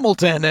soon,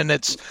 Hamilton, and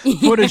it's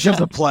footage of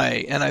the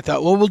play. And I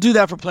thought, well, we'll do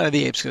that for Planet of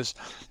the Apes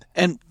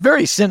and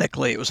very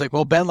cynically, it was like,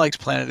 well, Ben likes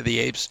Planet of the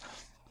Apes.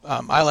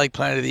 I like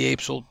Planet of the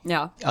Apes.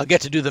 I'll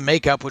get to do the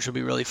makeup, which will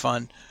be really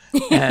fun.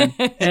 And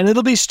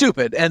it'll be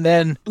stupid. And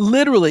then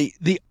literally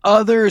the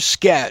other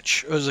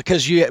sketch was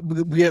because we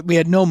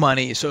had no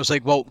money. So it was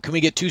like, well, can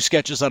we get 2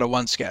 sketches out of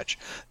 1 sketch?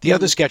 The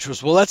other sketch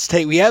was, well,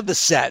 we have the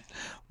set.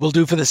 We'll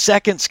do for the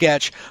second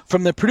sketch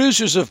from the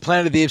producers of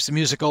Planet of the Apes, the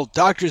musical,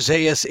 Dr.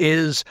 Zaius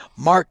is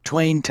Mark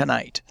Twain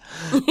tonight.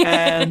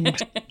 And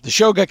the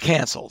show got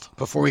canceled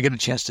before we get a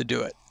chance to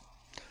do it.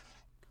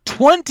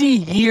 20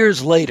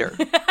 years later,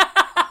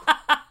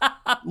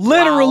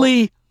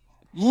 literally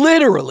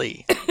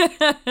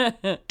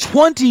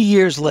 20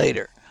 years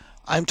later,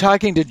 I'm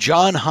talking to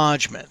John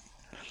Hodgman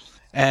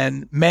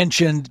and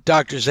mentioned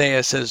Dr.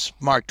 Zaius as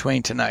Mark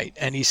Twain tonight.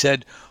 And he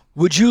said,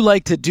 would you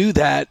like to do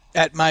that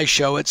at my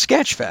show at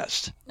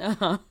Sketchfest?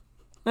 Uh-huh.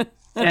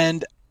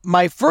 And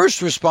my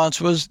first response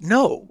was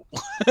no.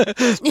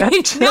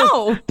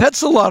 No.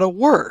 That's a lot of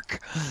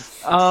work.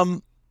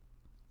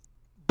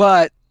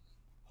 But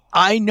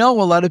I know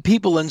a lot of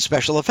people in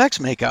special effects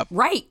makeup.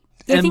 Right.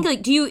 I think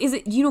Greg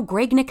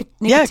Nicotero?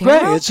 Yeah,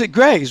 Greg.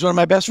 Greg is one of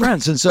my best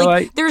friends, and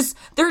so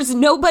there's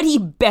nobody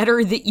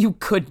better that you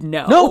could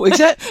know. No,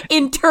 exactly.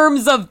 In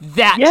terms of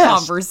that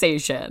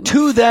conversation.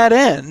 To that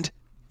end,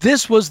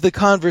 this was the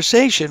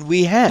conversation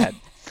we had.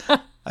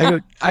 I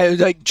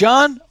was like,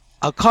 John,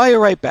 I'll call you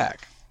right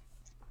back.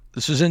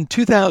 This was in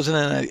 2000,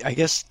 and I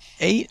guess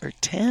 8 or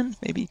 10,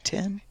 maybe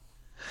 10.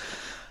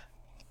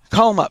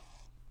 Call him up.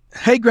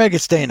 Hey, Greg,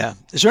 it's Dana.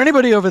 Is there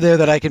anybody over there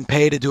that I can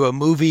pay to do a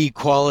movie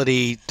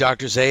quality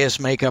Dr.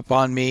 Zaius makeup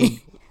on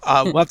me?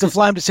 We'll have to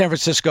fly him to San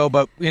Francisco,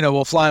 but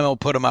we'll fly him, we'll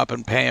put him up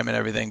and pay him and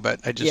everything. But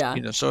I just,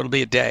 so it'll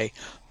be a day.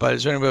 But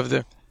is there anybody over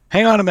there?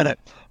 Hang on a minute.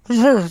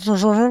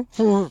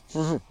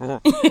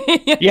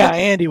 Yeah,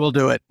 Andy will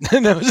do it.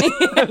 That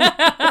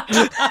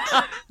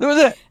was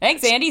it.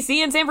 Thanks, Andy. See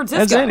you in San Francisco.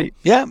 That's Andy.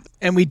 Yeah,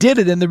 and we did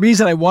it. And the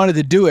reason I wanted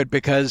to do it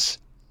because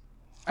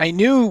I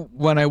knew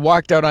when I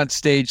walked out on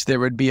stage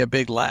there would be a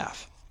big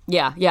laugh.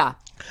 Yeah, yeah.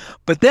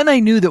 But then I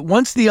knew that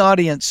once the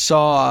audience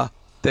saw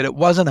that it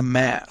wasn't a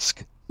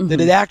mask, that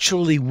it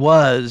actually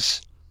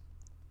was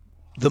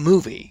the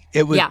movie.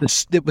 It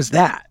was it was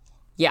that.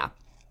 Yeah.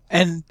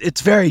 And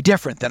it's very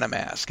different than a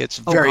mask. It's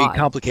a very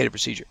complicated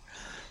procedure.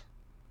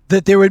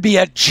 That there would be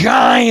a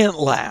giant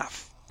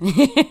laugh.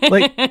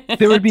 Like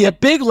there would be a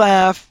big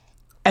laugh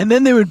and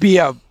then there would be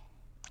a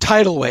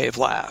tidal wave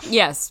laugh.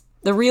 Yes.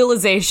 The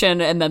realization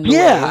and then the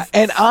wave.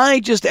 And I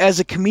just, as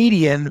a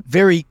comedian,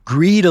 very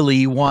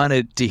greedily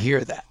wanted to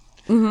hear that.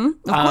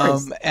 Mm-hmm, of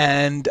course.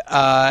 And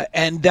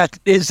that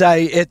is,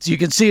 you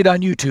can see it on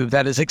YouTube.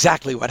 That is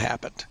exactly what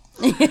happened.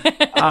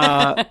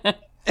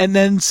 And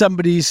then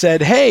somebody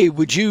said, hey,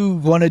 would you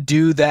want to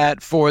do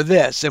that for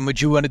this? And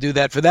would you want to do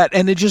that for that?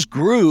 And it just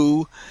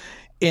grew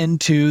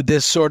into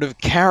this sort of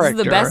character. This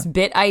is the best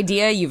bit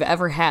idea you've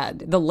ever had.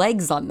 The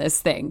legs on this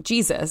thing.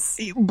 Jesus.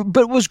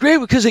 But it was great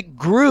because it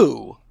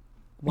grew.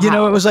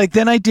 Wow. It was like,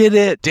 then I did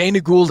it. Dana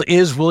Gould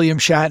is William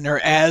Shatner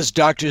as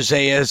Dr.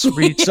 Zaius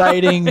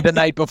reciting The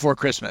Night Before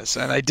Christmas.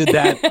 And I did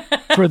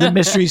that for the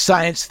Mystery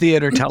Science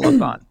Theater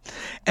telethon.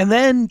 And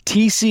then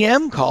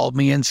TCM called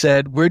me and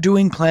said, we're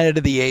doing Planet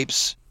of the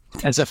Apes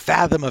as a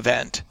Fathom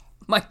event.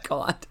 My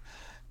God.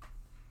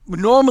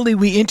 Normally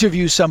we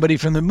interview somebody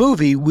from the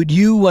movie. Would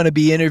you want to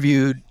be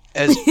interviewed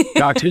as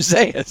Dr.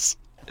 Zaius?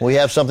 We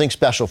have something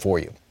special for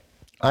you.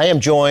 I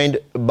am joined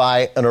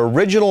by an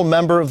original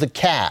member of the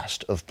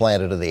cast of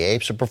Planet of the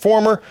Apes, a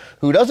performer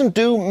who doesn't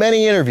do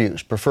many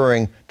interviews,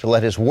 preferring to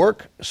let his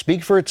work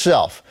speak for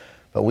itself.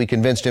 But we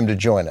convinced him to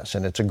join us,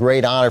 and it's a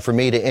great honor for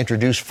me to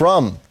introduce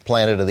from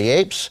Planet of the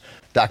Apes,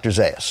 Dr.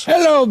 Zaius.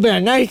 Hello,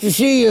 Ben. Nice to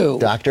see you.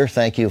 Doctor,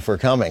 thank you for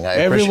coming.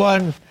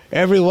 Everyone,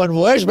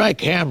 where's my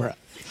camera?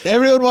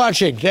 Everyone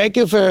watching, thank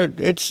you for,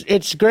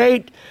 it's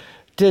great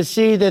to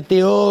see that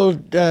the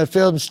old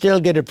films still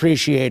get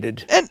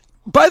appreciated. And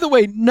by the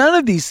way, none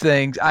of these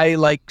things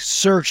I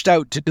searched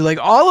out to do. Like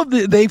all of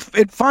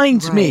it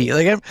finds me.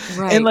 Like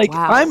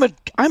wow.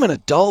 I'm an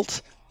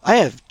adult. I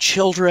have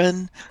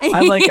children.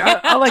 I'm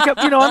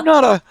I'm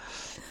not a.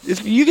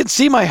 If you can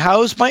see my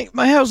house,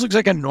 my house looks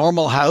like a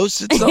normal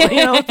house.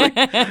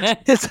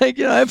 It's I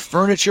have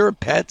furniture and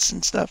pets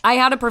and stuff. I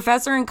had a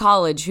professor in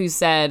college who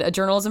said, a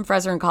journalism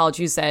professor in college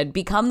who said,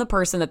 become the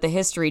person that the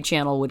History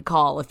Channel would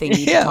call if they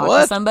need to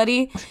talk to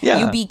somebody. Yeah.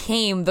 You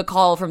became the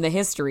call from the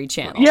History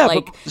Channel. Yeah.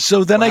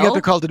 So then I got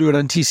the call to do it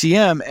on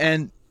TCM,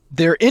 and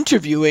they're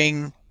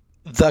interviewing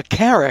the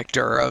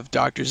character of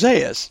Dr.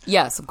 Zaius.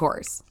 Yes, of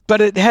course.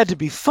 But it had to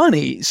be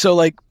funny.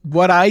 So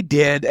what I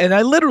did, and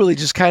I literally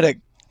just kind of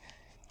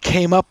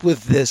came up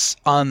with this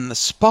on the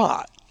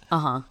spot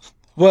Uh-huh.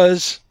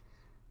 was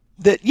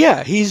that,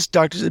 yeah, he's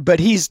Dr. But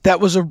that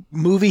was a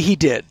movie he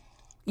did.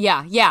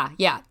 Yeah.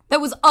 That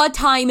was a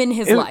time in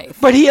his life.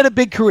 But he had a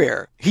big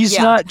career. He's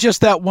Yeah. not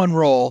just that one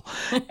role.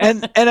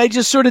 And I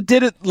just sort of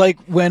did it like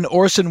when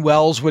Orson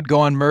Welles would go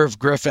on Merv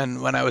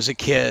Griffin when I was a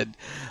kid,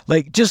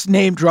 like just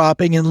name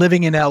dropping and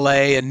living in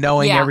LA and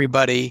knowing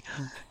everybody.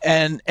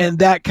 And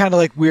that kind of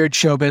like weird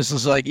show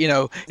business, like, you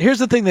know, here's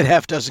the thing that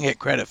Hef doesn't get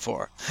credit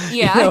for.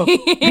 Yeah. You know,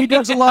 he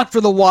does a lot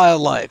for the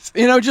wildlife,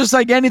 you know, just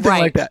like anything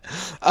like that.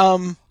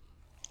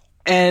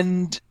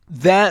 And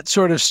that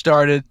sort of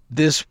started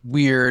this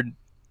weird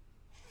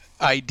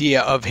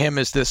idea of him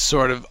as this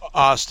sort of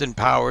Austin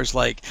Powers,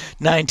 like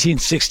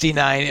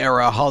 1969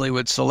 era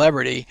Hollywood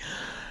celebrity.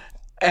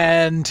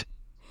 And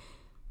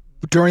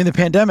during the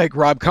pandemic,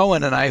 Rob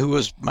Cohen and I, who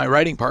was my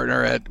writing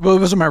partner it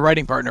wasn't my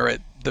writing partner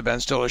at the Ben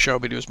Stiller Show,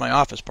 but he was my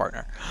office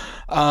partner.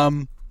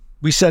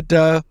 We said,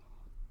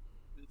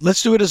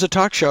 let's do it as a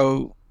talk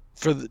show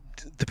for the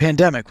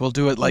pandemic. We'll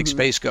do it like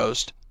Space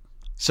Ghost.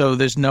 So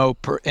there's no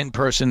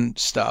in-person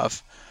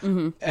stuff.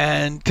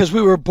 And because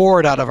we were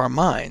bored out of our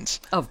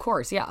minds. Of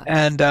course, yeah.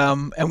 And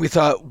we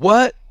thought,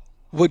 what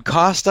would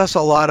cost us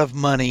a lot of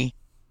money,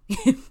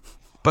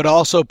 but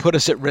also put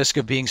us at risk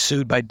of being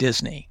sued by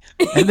Disney?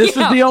 And this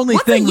was the only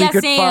thing we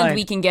could find.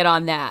 We can get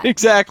on that.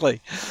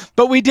 Exactly.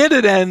 But we did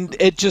it, and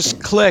it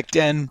just clicked.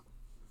 And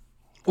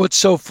what's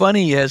so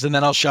funny is, and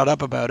then I'll shut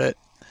up about it,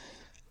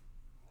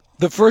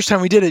 the first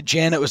time we did it,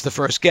 Janet was the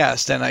first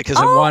guest, and I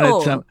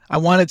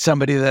wanted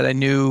somebody that I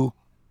knew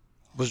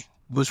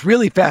was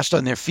really fast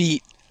on their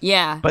feet,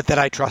 but that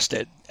I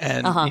trusted.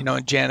 And you know,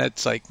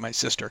 Janet's like my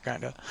sister,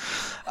 kind of.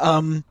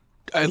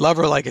 I love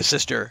her like a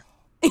sister.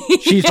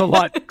 She's a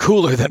lot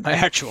cooler than my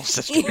actual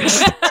sister. Thank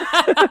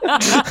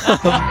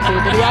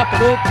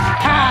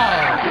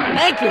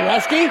you,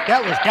 Rusty.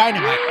 That was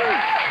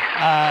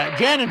dynamite.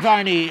 Janet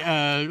Varney,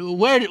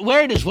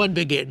 where does one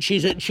begin?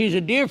 She's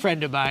a dear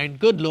friend of mine.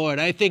 Good Lord,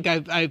 I think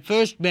I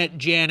first met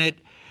Janet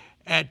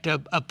at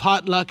a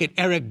potluck at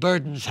Eric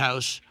Burden's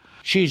house.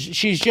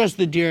 She's just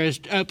the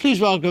dearest.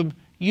 Please welcome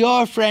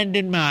your friend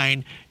and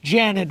mine,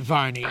 Janet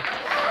Varney.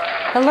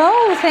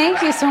 Hello,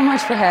 thank you so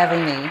much for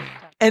having me.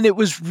 And it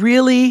was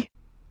really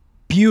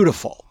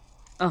beautiful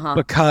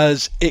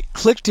because it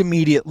clicked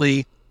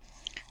immediately.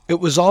 It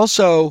was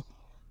also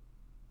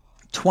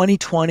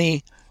 2020.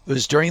 It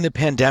was during the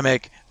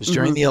pandemic. It was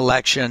during the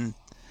election.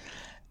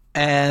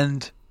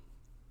 And,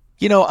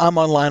 you know, I'm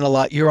online a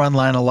lot. You're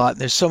online a lot.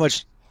 And there's so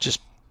much just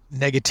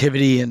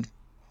negativity and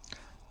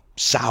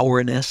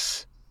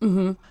sourness.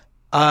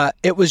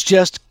 It was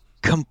just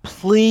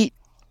complete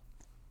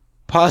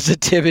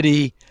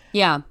positivity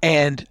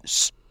and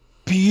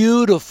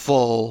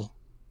beautiful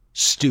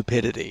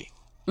stupidity.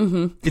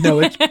 You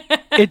know,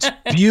 it's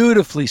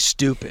beautifully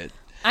stupid.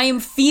 I am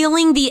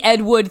feeling the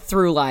Ed Wood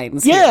through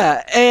lines.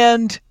 Yeah,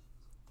 and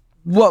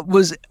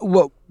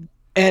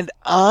and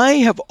I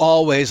have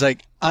always,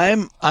 like,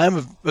 I'm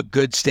a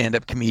good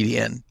stand-up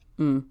comedian,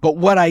 but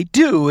what I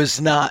do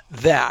is not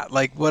that.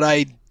 Like, what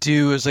I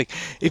do is, like,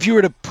 if you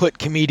were to put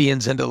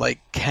comedians into like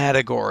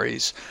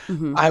categories,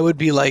 I would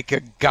be like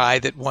a guy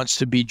that wants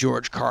to be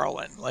George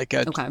Carlin, like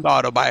a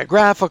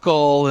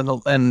autobiographical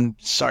and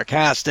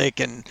sarcastic,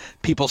 and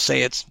people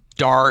say it's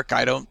dark.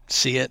 I don't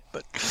see it,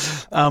 but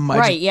it's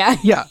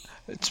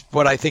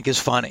what I think is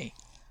funny.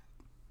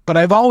 But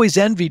I've always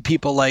envied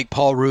people like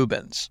Paul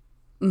Rubens,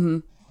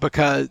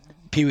 because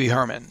Pee Wee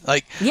Herman,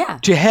 like,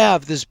 to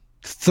have this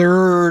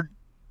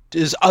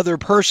other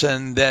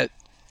person that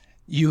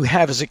you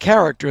have as a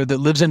character that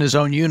lives in his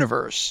own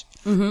universe,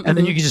 and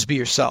then you can just be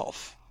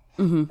yourself,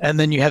 and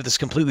then you have this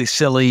completely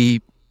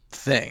silly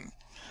thing.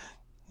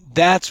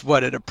 That's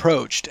what it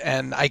approached,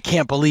 and I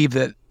can't believe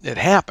that it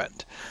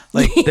happened.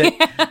 Like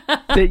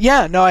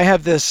that, I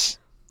have this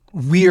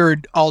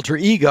weird alter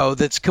ego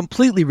that's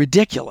completely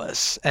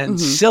ridiculous and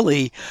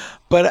silly,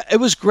 but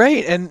it was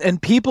great,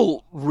 and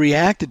people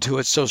reacted to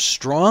it so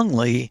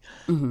strongly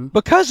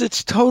because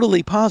it's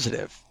totally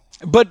positive.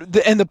 But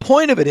the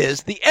point of it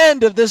is, the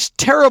end of this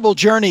terrible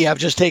journey I've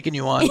just taken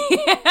you on.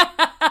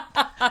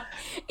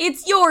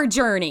 It's your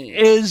journey.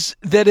 Is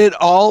that it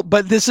all,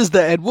 but this is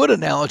the Ed Wood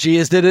analogy,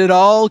 is that it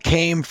all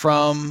came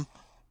from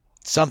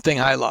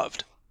something I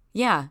loved.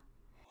 Yeah.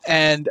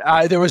 And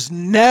there was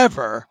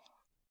never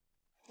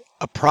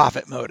a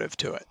profit motive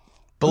to it.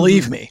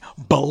 Believe me.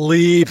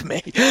 Believe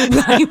me.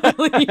 I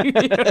believe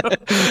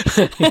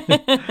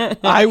you.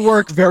 I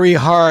work very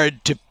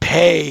hard to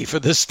pay for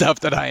the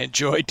stuff that I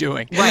enjoy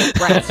doing. Right.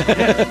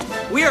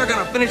 We are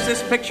going to finish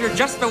this picture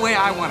just the way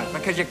I want it,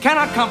 because you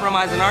cannot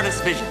compromise an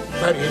artist's vision.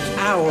 But it's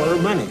our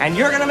money. And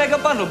you're going to make a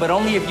bundle, but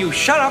only if you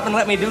shut up and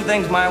let me do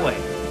things my way.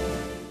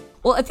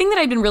 Well, a thing that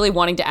I've been really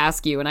wanting to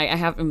ask you, and I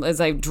have, as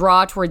I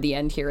draw toward the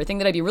end here, a thing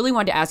that I'd be really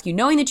wanting to ask you,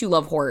 knowing that you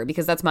love horror,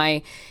 because that's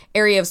my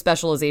area of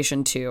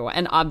specialization too,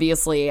 and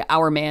obviously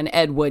our man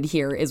Ed Wood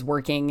here is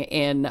working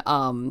in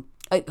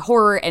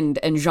horror and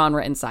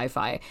genre and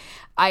sci-fi.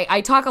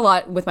 I talk a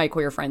lot with my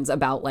queer friends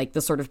about like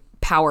the sort of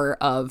power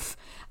of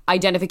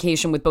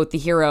identification with both the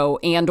hero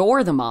and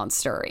or the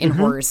monster in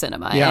horror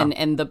cinema,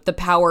 and the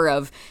power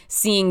of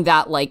seeing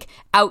that like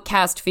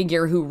outcast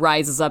figure who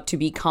rises up to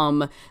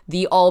become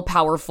the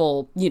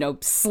all-powerful,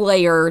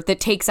 slayer that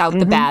takes out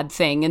the bad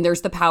thing, and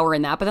there's the power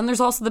in that, but then there's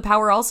also the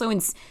power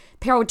in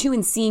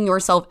seeing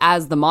yourself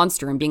as the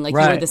monster and being like, you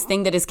are this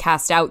thing that is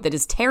cast out that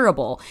is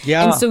terrible.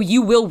 Yeah. And so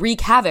you will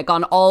wreak havoc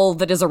on all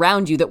that is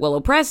around you that will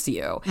oppress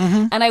you.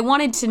 And I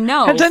wanted to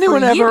know, has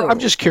anyone ever, I'm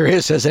just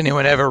curious, has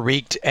anyone ever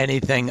wreaked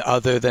anything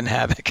other than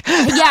havoc?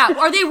 Yeah.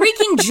 Are they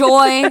wreaking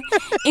joy?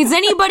 Is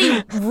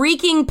anybody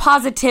wreaking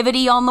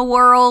positivity on the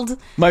world?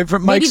 Mike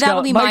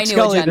Scully, Mike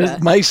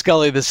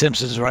Scully, the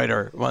Simpsons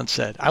writer, once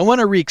said, I want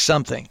to wreak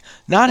something,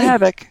 not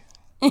havoc.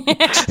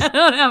 I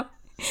don't know.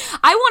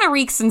 I want to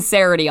wreak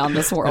sincerity on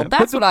this world.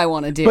 That's what I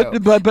want to do.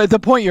 But the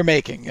point you're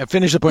making,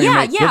 finish the point you're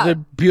making. Yeah. It's a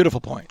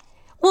beautiful point.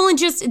 Well, and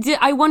just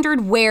I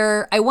wondered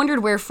where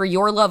for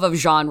your love of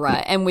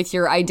genre and with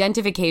your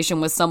identification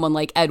with someone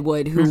like Ed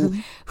Wood,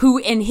 who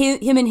in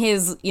him and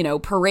his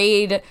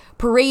parade of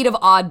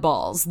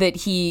oddballs that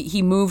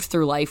he moved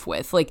through life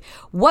with, like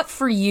what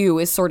for you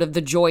is sort of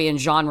the joy and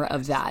genre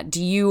of that?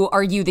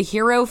 Are you the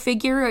hero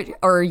figure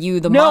or are you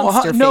the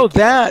monster figure? No,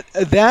 that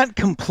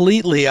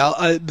completely.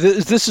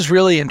 This is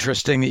really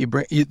interesting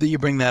that you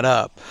bring that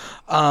up,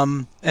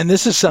 and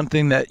this is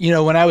something that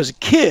when I was a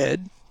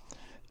kid,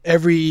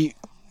 they're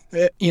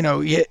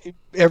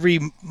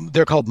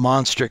called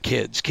monster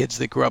kids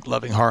that grew up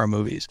loving horror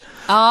movies.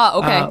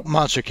 Okay.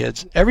 Monster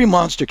kids. Every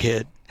monster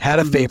kid had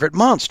a favorite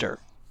monster.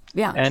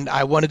 Yeah. And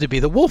I wanted to be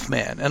the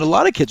Wolfman. And a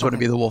lot of kids want to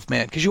be the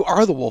Wolfman because you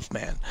are the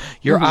Wolfman.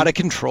 You're out of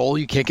control.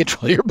 You can't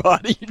control your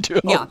body. You do.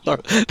 Yeah.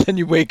 Then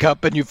you wake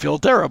up and you feel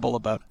terrible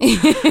about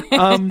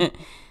it.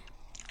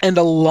 And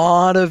a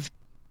lot of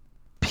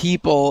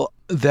people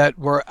that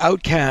were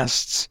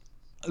outcasts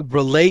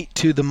relate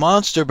to the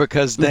monster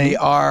because they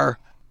are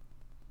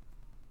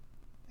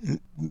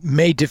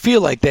made to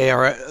feel like they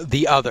are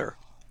the other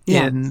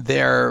in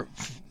their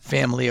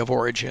family of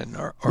origin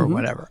or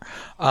whatever.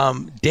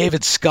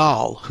 David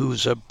Skal,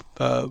 who's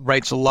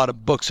writes a lot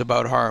of books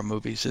about horror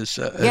movies, is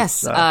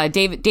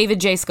David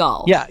J.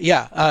 Skal.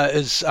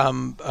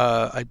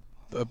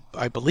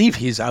 I believe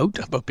he's out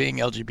about being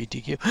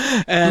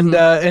LGBTQ,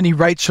 and he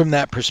writes from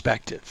that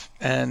perspective,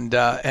 and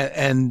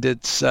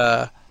it's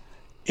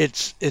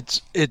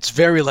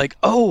very like,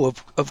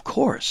 of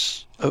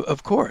course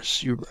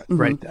you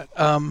write that.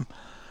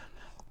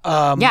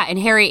 And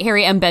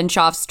Harry M.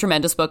 Benshoff's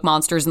tremendous book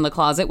Monsters in the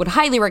Closet would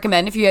highly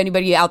recommend if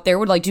anybody out there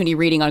would like to do any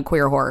reading on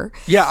queer horror.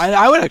 Yeah,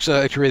 I would actually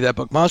like to read that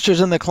book,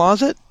 Monsters in the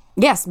Closet.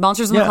 Yes,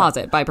 Monsters in the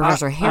Closet by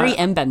Professor Harry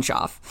M.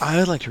 Benshoff. I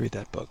would like to read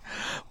that book.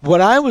 What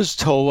I was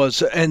told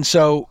was, and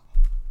so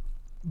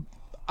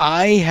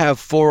I have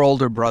 4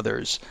 older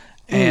brothers,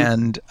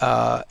 and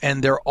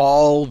they're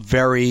all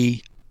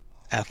very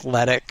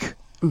athletic,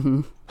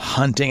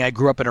 hunting. I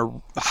grew up in a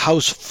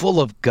house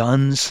full of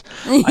guns.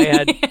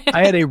 I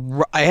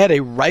had a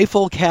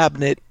rifle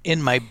cabinet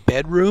in my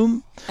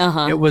bedroom.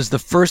 It was the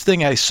first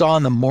thing I saw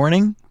in the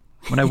morning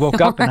when I woke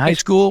up in high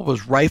school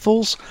was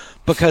rifles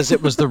because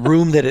it was the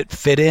room that it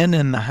fit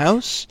in the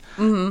house.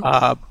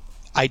 I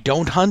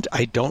don't hunt.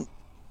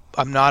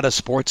 I'm not a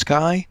sports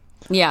guy.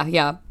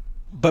 Yeah.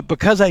 But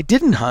because I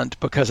didn't hunt,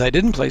 because I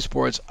didn't play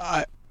sports,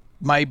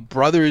 my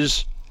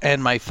brothers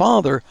and my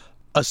father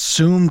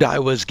assumed I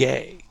was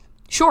gay.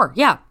 Sure,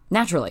 yeah,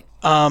 naturally.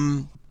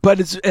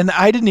 But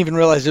I didn't even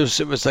realize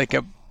it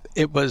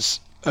was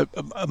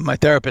my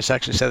therapist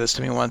actually said this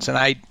to me once, and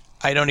I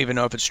don't even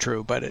know if it's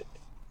true, but it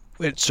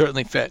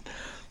certainly fit.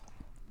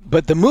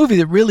 But the movie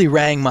that really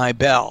rang my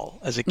bell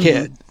as a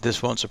kid,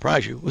 this won't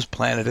surprise you, was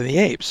Planet of the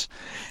Apes.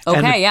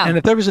 And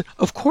if there was,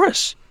 of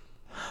course,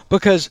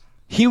 because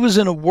he was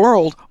in a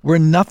world where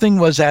nothing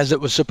was as it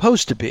was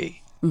supposed to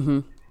be.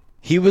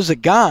 He was a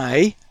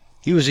guy.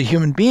 He was a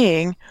human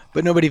being,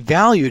 but nobody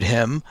valued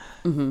him.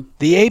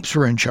 The apes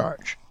were in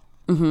charge.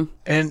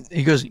 And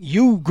he goes,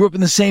 you grew up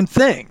in the same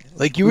thing.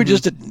 Like you were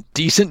just a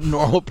decent,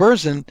 normal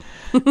person.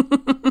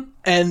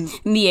 And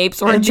the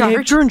apes were in charge. The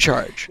apes were in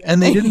charge.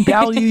 And they didn't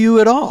value you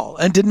at all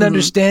and didn't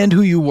understand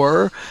who you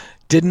were,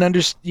 didn't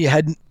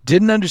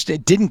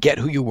get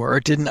who you were,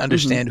 didn't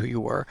understand who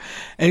you were.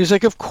 And he was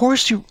like, of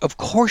course you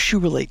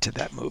relate to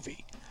that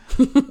movie.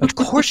 Of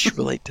course you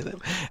relate to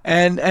them.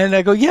 And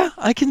I go, yeah,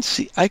 I can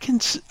see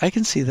that. I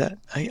can see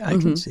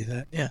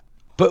that. Yeah.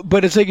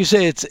 But it's like you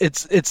say,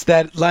 it's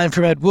that line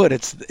from Ed Wood.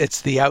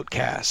 It's the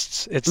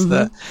outcasts. It's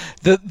the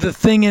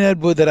thing in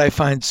Ed Wood that I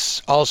find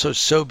also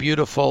so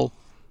beautiful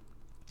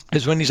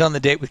is when he's on the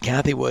date with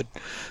Kathy Wood,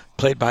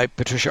 played by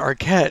Patricia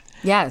Arquette.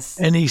 Yes.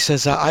 And he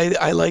says,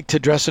 I like to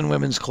dress in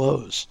women's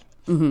clothes.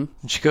 And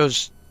she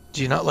goes,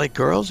 do you not like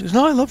girls? He goes,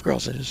 no, I love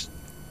girls. I just.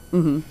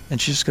 And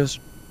she just goes,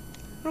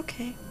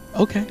 okay.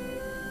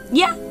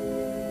 Yeah.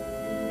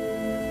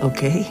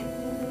 Okay.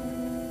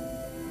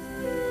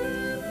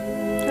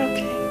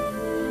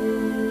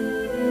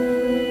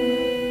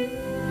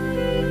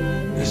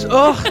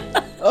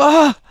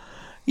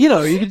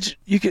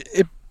 You could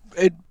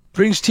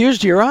brings tears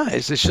to your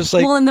eyes. It's just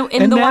like, well,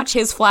 and watch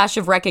his flash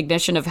of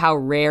recognition of how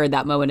rare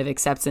that moment of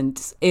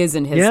acceptance is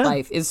in his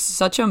life is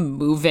such a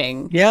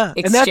moving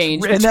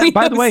exchange.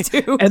 By the way,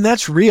 and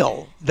that's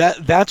real.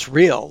 That's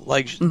real.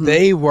 Like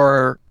they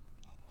were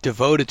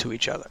devoted to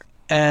each other,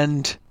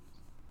 and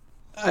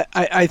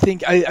I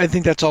think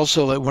that's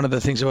also like one of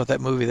the things about that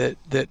movie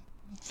that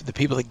the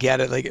people that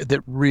get it, like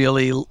that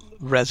really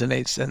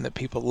resonates and that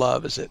people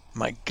love, is that,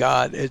 my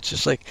God, it's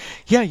just like,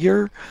 yeah,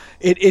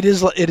 it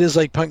is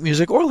like punk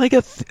music, or like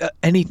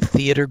any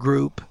theater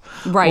group,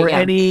 right? Or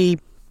any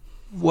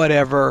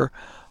whatever.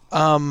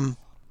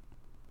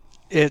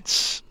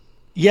 This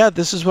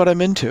is what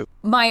I'm into.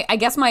 I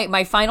guess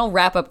my final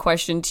wrap up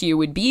question to you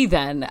would be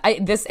then,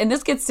 this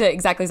gets to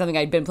exactly something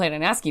I'd been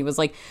planning on asking you, was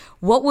like,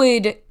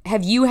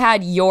 have you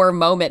had your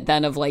moment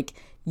then of like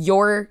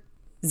your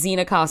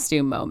Xena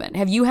costume moment?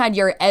 Have you had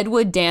your Ed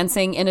Wood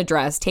dancing in a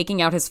dress,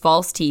 taking out his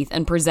false teeth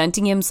and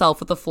presenting himself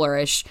with a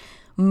flourish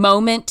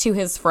moment to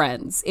his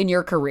friends in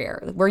your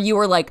career, where you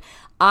were like,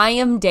 I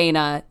am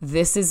Dana,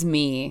 this is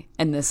me,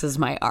 and this is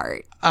my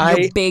art?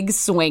 Your big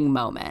swing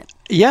moment.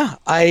 Yeah,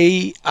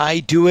 I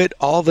do it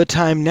all the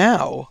time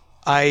now.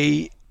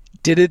 I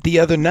did it the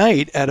other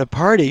night at a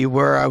party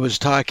where I was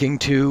talking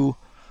to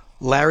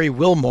Larry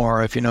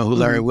Wilmore, if you know who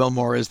Larry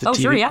Wilmore is, the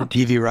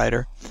TV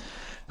writer,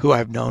 who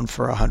I've known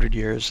for 100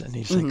 years. And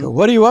he's like,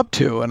 what are you up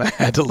to? And I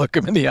had to look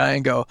him in the eye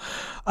and go,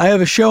 I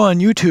have a show on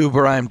YouTube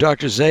where I'm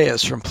Dr.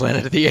 Zaius from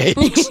Planet of the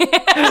Apes.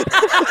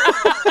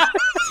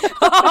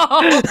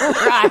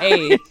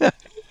 Right.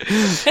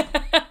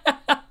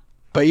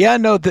 But yeah,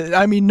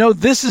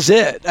 this is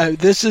it.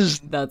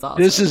 That's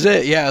awesome. This is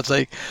it. Yeah, it's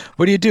like,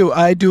 what do?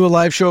 I do a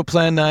live show,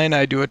 Plan 9.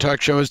 I do a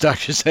talk show as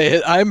Dr.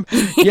 Zaius. I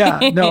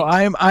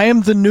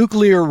am the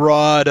nuclear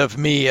rod of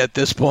me at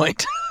this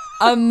point.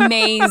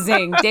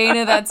 Amazing.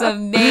 Dana, that's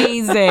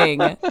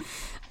amazing.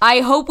 I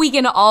hope we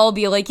can all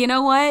be like, you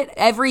know what?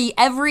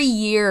 Every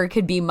year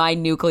could be my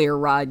nuclear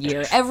rod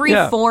year. Every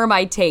form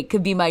I take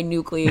could be my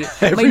nuclear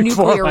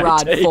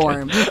rod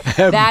form.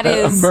 That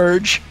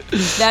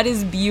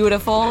is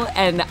beautiful,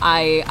 and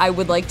I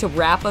would like to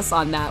wrap us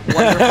on that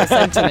wonderful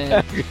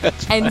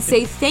sentiment and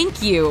say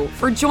thank you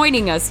for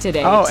joining us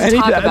today to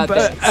talk about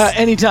this.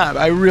 Anytime.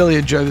 I really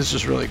enjoy this.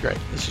 Is really great.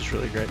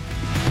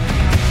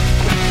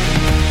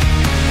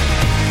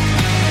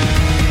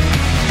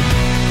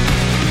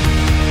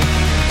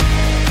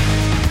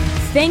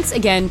 Thanks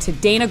again to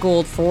Dana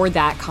Gould for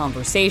that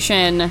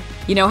conversation.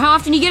 You know how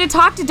often you get to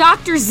talk to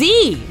Dr.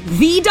 Z,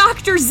 the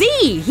Dr.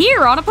 Z,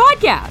 here on a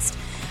podcast.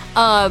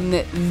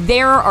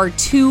 There are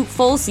 2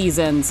 full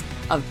seasons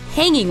of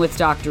Hanging with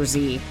Dr.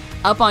 Z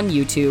up on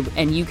YouTube,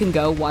 and you can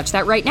go watch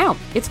that right now.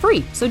 It's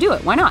free, so do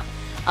it. Why not?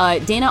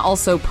 Dana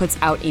also puts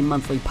out a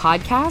monthly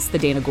podcast, The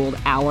Dana Gould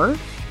Hour,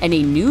 and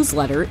a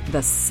newsletter,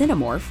 The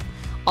Cinemorph,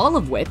 all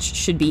of which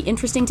should be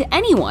interesting to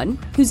anyone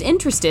who's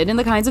interested in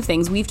the kinds of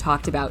things we've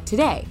talked about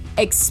today,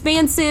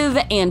 expansive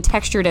and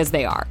textured as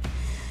they are.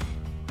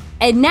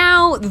 And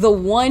now, the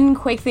one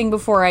quick thing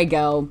before I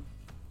go.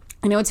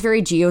 I know it's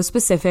very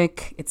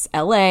geo-specific. It's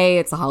LA,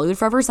 it's the Hollywood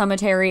Forever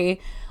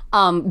Cemetery,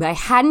 but I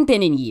hadn't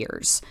been in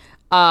years.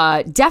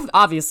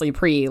 Obviously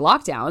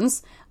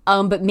pre-lockdowns,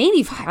 but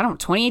maybe,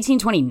 2018,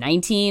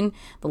 2019.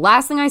 The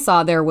last thing I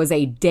saw there was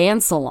a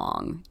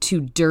dance-along to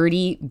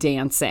Dirty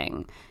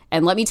Dancing.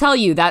 And let me tell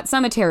you, that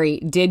cemetery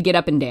did get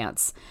up and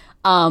dance.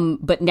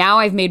 But now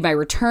I've made my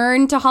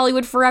return to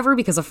Hollywood Forever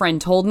because a friend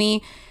told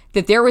me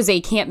that there was a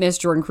Can't Miss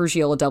Jordan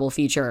Crucchiola double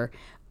feature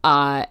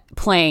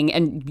playing.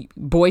 And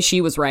boy,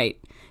 she was right.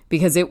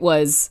 Because it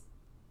was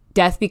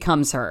Death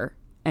Becomes Her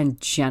and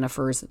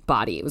Jennifer's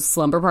Body. It was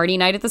slumber party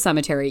night at the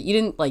cemetery.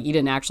 You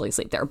didn't actually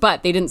sleep there.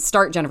 But they didn't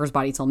start Jennifer's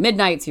Body till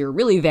midnight. So you're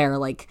really there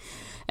like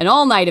an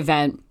all-night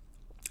event.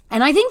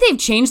 And I think they've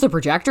changed the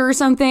projector or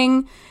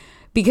something.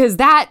 Because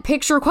that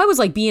picture quite was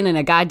like being in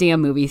a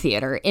goddamn movie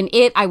theater. And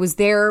I was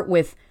there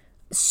with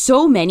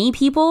so many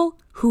people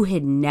who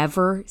had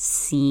never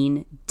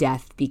seen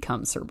Death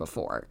Becomes Her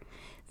before.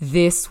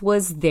 This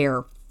was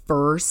their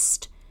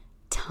first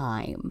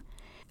time.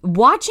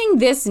 Watching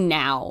this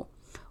now,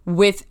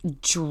 with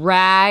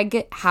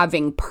drag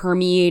having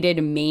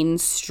permeated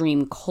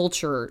mainstream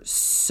culture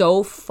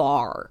so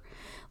far,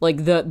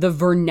 like the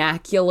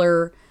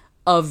vernacular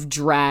of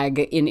drag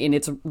in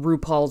its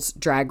RuPaul's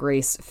Drag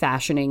Race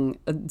fashioning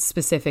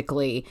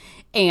specifically,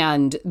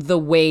 and the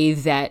way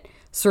that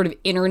sort of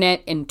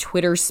internet and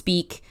Twitter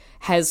speak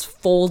has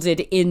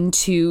folded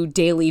into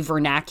daily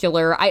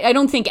vernacular. I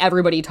don't think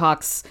everybody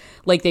talks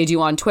like they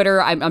do on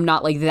Twitter. I'm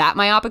not like that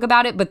myopic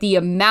about it, but the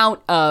amount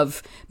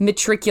of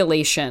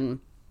matriculation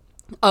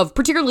of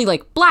particularly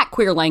like Black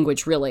queer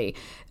language really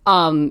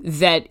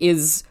that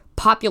is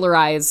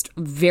popularized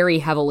very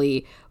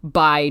heavily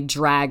by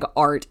drag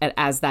art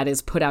as that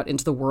is put out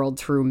into the world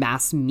through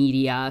mass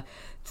media.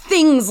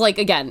 Things like,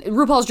 again,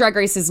 RuPaul's Drag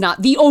Race is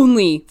not the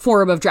only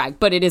form of drag,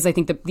 but it is, I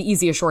think, the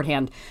easiest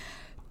shorthand.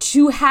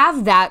 To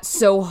have that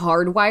so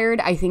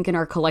hardwired, I think, in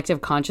our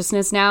collective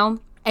consciousness now,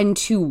 and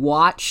to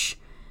watch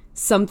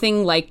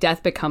something like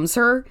Death Becomes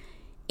Her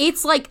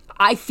It's like,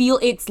 I feel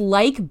it's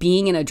like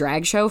being in a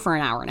drag show for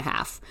an hour and a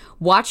half.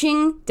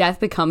 Watching Death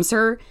Becomes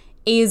Her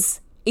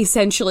is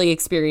essentially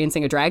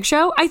experiencing a drag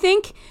show, I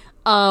think.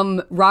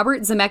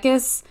 Robert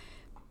Zemeckis,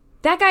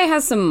 that guy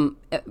has some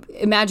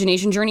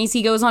imagination journeys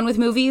he goes on with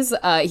movies.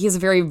 He has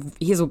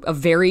a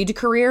varied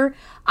career.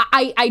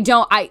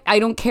 I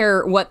don't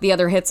care what the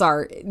other hits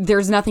are.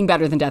 There's nothing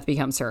better than Death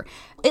Becomes Her.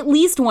 At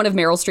least one of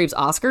Meryl Streep's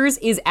Oscars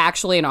is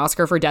actually an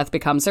Oscar for Death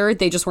Becomes Her.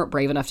 They just weren't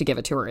brave enough to give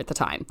it to her at the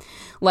time.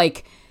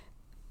 Like,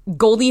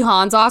 Goldie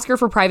Hawn's Oscar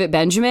for Private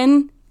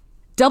Benjamin,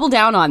 double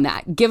down on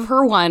that. Give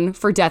her one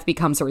for Death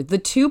Becomes Her. The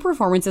two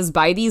performances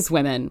by these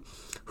women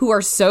who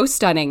are so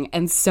stunning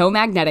and so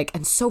magnetic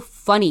and so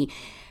funny.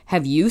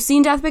 Have you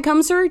seen Death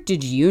Becomes Her?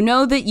 Did you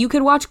know that you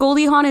could watch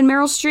Goldie Hawn and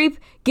Meryl Streep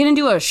get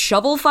into a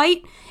shovel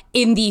fight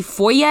in the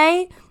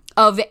foyer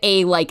of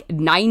a, like,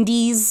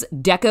 90s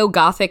deco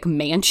gothic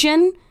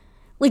mansion?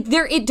 Like,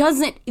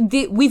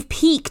 we've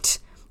peaked.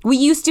 We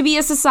used to be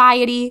a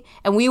society,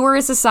 and we were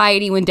a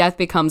society when Death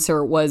Becomes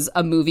Her was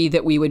a movie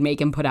that we would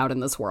make and put out in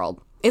this world.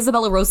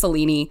 Isabella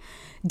Rossellini,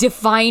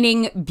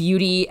 defining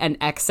beauty and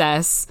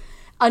excess,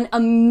 an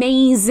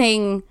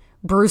amazing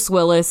Bruce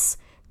Willis,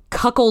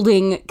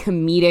 cuckolding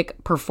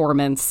comedic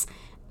performance.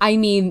 I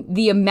mean,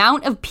 the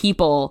amount of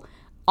people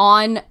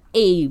on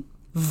a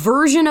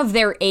version of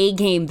their A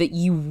game that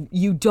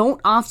you don't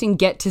often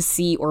get to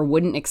see or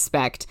wouldn't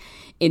expect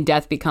in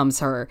Death Becomes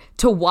Her.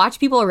 To watch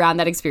people around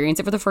that experience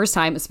it for the first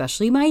time,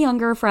 especially my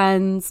younger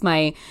friends,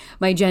 my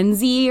Gen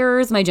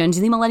Zers, my Gen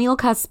Z millennial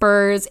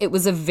cuspers, it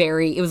was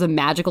a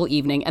magical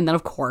evening. And then,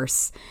 of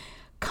course,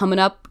 coming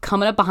up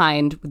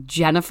behind with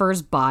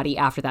Jennifer's body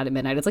after that at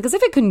midnight. It's like as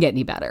if it couldn't get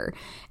any better.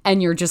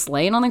 And you're just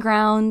laying on the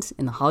ground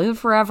in the Hollywood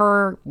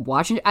Forever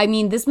watching. I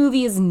mean, this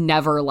movie is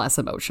never less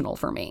emotional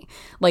for me.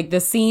 Like the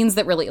scenes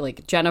that really,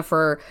 like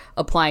Jennifer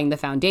applying the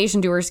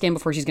foundation to her skin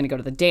before she's going to go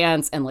to the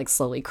dance and like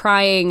slowly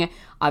crying.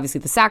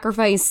 Obviously the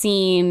sacrifice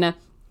scene,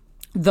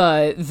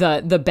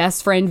 the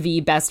best friend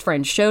v best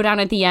friend showdown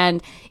at the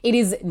end. It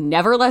is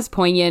never less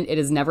poignant. It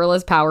is never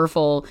less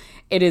powerful.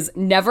 It is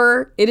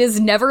never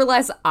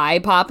less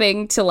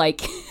eye-popping to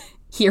like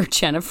hear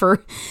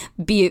Jennifer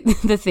be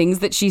the things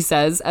that she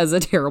says as a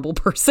terrible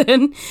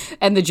person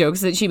and the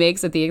jokes that she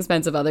makes at the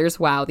expense of others.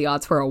 Wow, the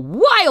odds for a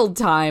wild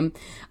time.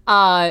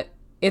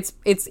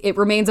 It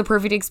remains a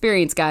perfect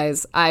experience,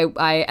 guys.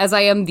 I as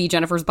I am the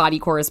Jennifer's Body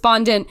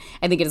correspondent,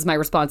 I think it is my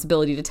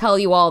responsibility to tell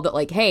you all that,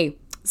 like, hey,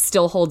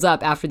 still holds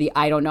up after the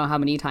I don't know how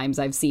many times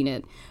I've seen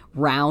it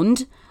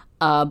round.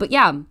 But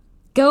yeah,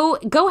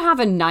 go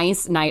have a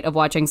nice night of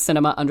watching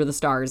cinema under the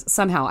stars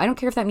somehow. I don't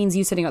care if that means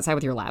you sitting outside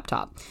with your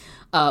laptop.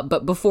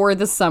 But before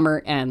the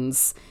summer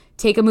ends,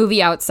 take a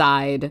movie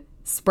outside,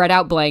 spread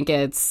out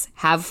blankets,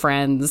 have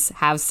friends,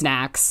 have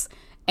snacks,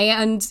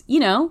 and, you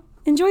know,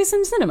 enjoy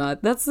some cinema.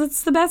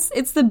 It's the best.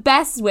 It's the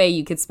best way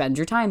you could spend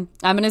your time.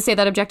 I'm going to say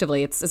that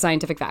objectively. It's a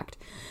scientific fact.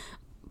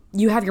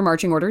 You have your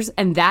marching orders,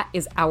 and that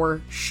is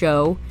our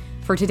show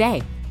for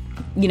today.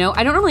 You know,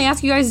 I don't normally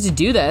ask you guys to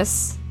do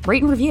this.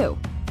 Rate and review.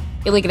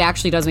 It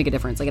actually does make a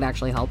difference. Like, it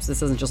actually helps.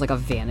 This isn't just like a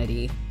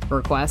vanity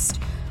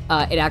request.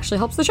 It actually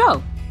helps the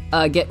show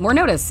get more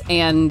notice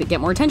and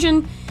get more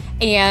attention.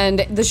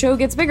 And the show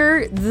gets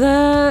bigger,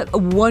 the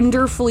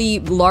wonderfully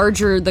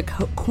larger the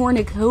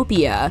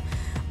cornucopia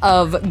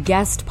of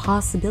guest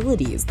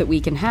possibilities that we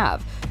can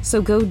have.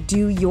 So go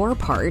do your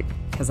part,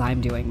 because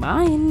I'm doing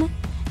mine,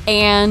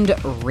 and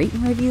rate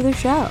and review the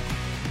show.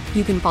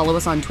 You can follow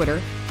us on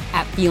Twitter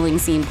at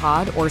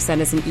FeelingSeenPod or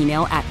send us an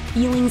email at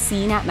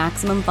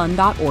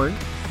feelingseen@MaximumFun.org.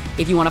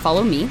 If you want to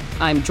follow me,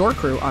 I'm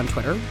Jorcru on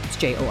Twitter. It's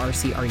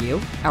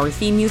JORCRU. Our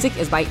theme music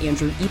is by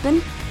Andrew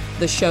Eapen.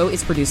 The show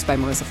is produced by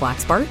Marissa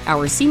Flaxbart.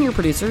 Our senior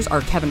producers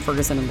are Kevin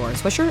Ferguson and Laura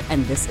Swisher,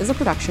 and this is a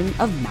production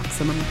of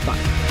Maximum Fun.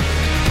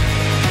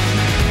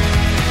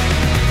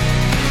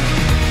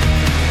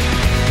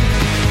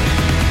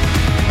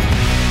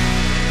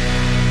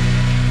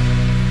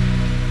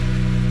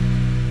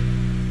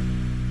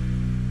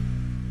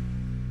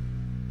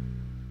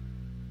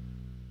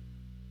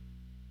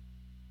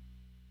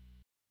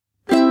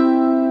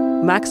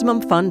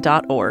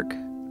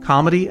 MaximumFun.org.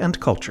 Comedy and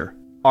culture.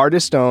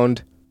 Artist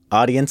owned.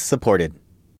 Audience supported.